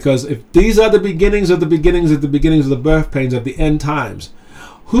important, because if these are the beginnings of the beginnings of the beginnings of the birth pains of the end times,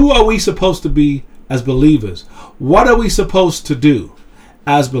 who are we supposed to be as believers? What are we supposed to do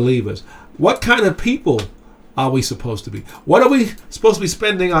as believers? What kind of people are we supposed to be? What are we supposed to be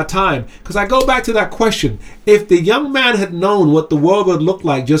spending our time? Because I go back to that question. If the young man had known what the world would look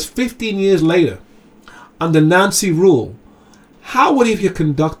like just 15 years later under Nazi rule, how would he have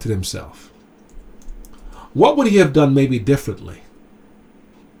conducted himself? What would he have done maybe differently?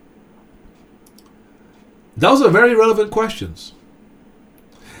 Those are very relevant questions.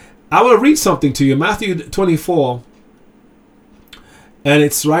 I will read something to you, Matthew 24, and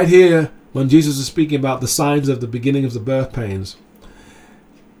it's right here when Jesus is speaking about the signs of the beginning of the birth pains.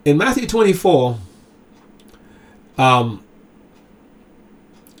 In Matthew 24,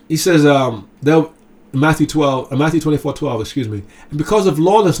 he says, Matthew 24:12, excuse me, and because of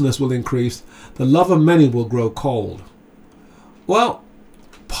lawlessness will increase, the love of many will grow cold. Well,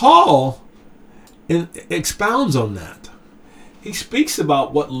 Paul expounds on that. He speaks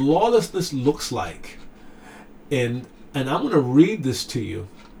about what lawlessness looks like. And I'm going to read this to you.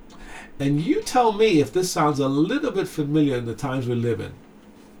 And you tell me if this sounds a little bit familiar in the times we live in.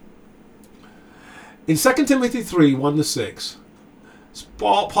 In 2 Timothy 3, 1-6,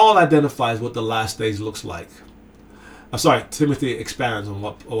 Paul identifies what the last days looks like. Timothy expands on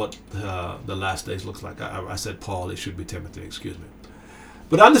what the last days looks like. I said Paul, it should be Timothy, excuse me.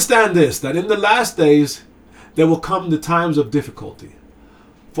 But understand this, that in the last days, there will come the times of difficulty.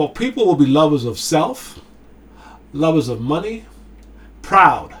 For people will be lovers of self, lovers of money,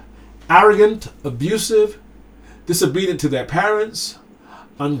 proud, arrogant, abusive, disobedient to their parents,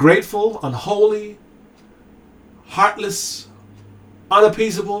 ungrateful, unholy, heartless,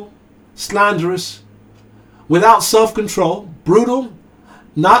 unappeasable, slanderous, without self-control, brutal,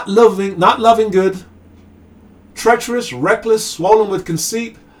 not loving good, treacherous, reckless, swollen with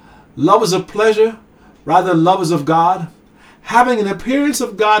conceit, lovers of pleasure rather than lovers of God, having an appearance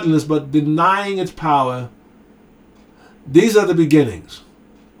of godliness but denying its power. These are the beginnings.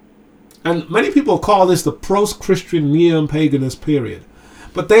 And many people call this the post-Christian neo-paganist period.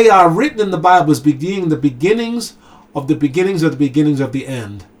 But they are written in the Bible as being the beginnings of the beginnings of the beginnings of the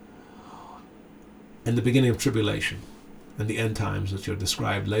end. And the beginning of tribulation and the end times that are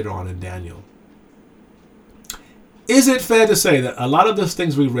described later on in Daniel. Is it fair to say that a lot of those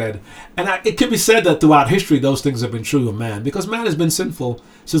things we read, and it could be said that throughout history those things have been true of man, because man has been sinful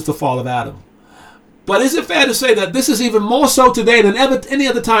since the fall of Adam. But is it fair to say that this is even more so today than ever any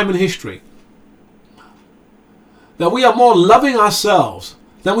other time in history? That we are more loving ourselves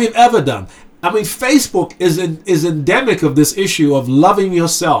than we've ever done. I mean, Facebook is endemic of this issue of loving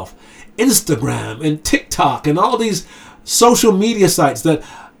yourself. Instagram and TikTok and all these social media sites that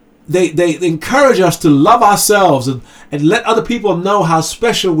they encourage us to love ourselves and let other people know how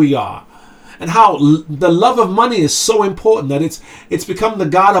special we are, and how the love of money is so important that it's become the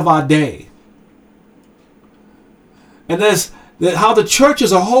god of our day. And there's how the church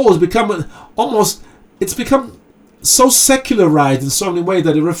as a whole has become it's become so secularized in so many ways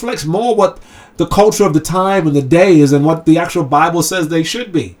that it reflects more what the culture of the time and the day is than what the actual Bible says they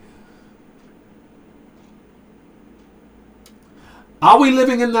should be. Are we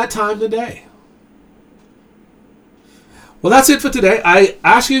living in that time today? Well, that's it for today. I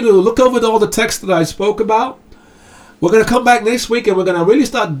ask you to look over all the texts that I spoke about. We're going to come back next week and we're going to really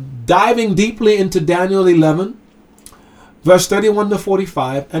start diving deeply into Daniel 11, verse 31 to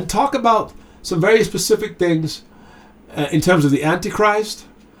 45, and talk about some very specific things in terms of the Antichrist,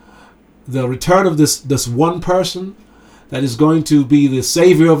 the return of this one person that is going to be the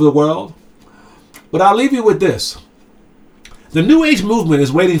savior of the world. But I'll leave you with this. The New Age movement is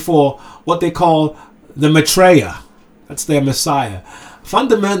waiting for what they call the Maitreya. That's their Messiah.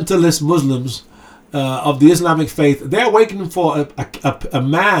 Fundamentalist Muslims of the Islamic faith, they're waiting for a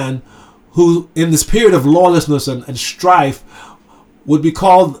man who, in this period of lawlessness and strife, would be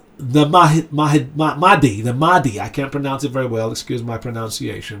called the Mahdi. The Mahdi. I can't pronounce it very well. Excuse my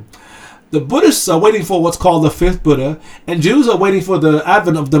pronunciation. The Buddhists are waiting for what's called the fifth Buddha, and Jews are waiting for the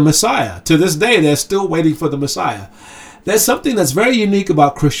advent of the Messiah. To this day, they're still waiting for the Messiah. There's something that's very unique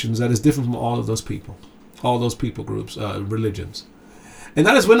about Christians that is different from all those people groups, religions. And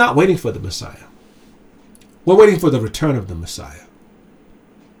that is, we're not waiting for the Messiah. We're waiting for the return of the Messiah.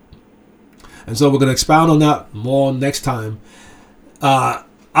 And so we're going to expound on that more next time.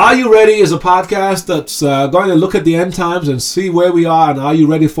 Are You Ready is a podcast that's going to look at the end times and see where we are and are you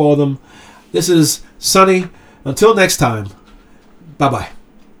ready for them. This is Sonny. Until next time, bye-bye.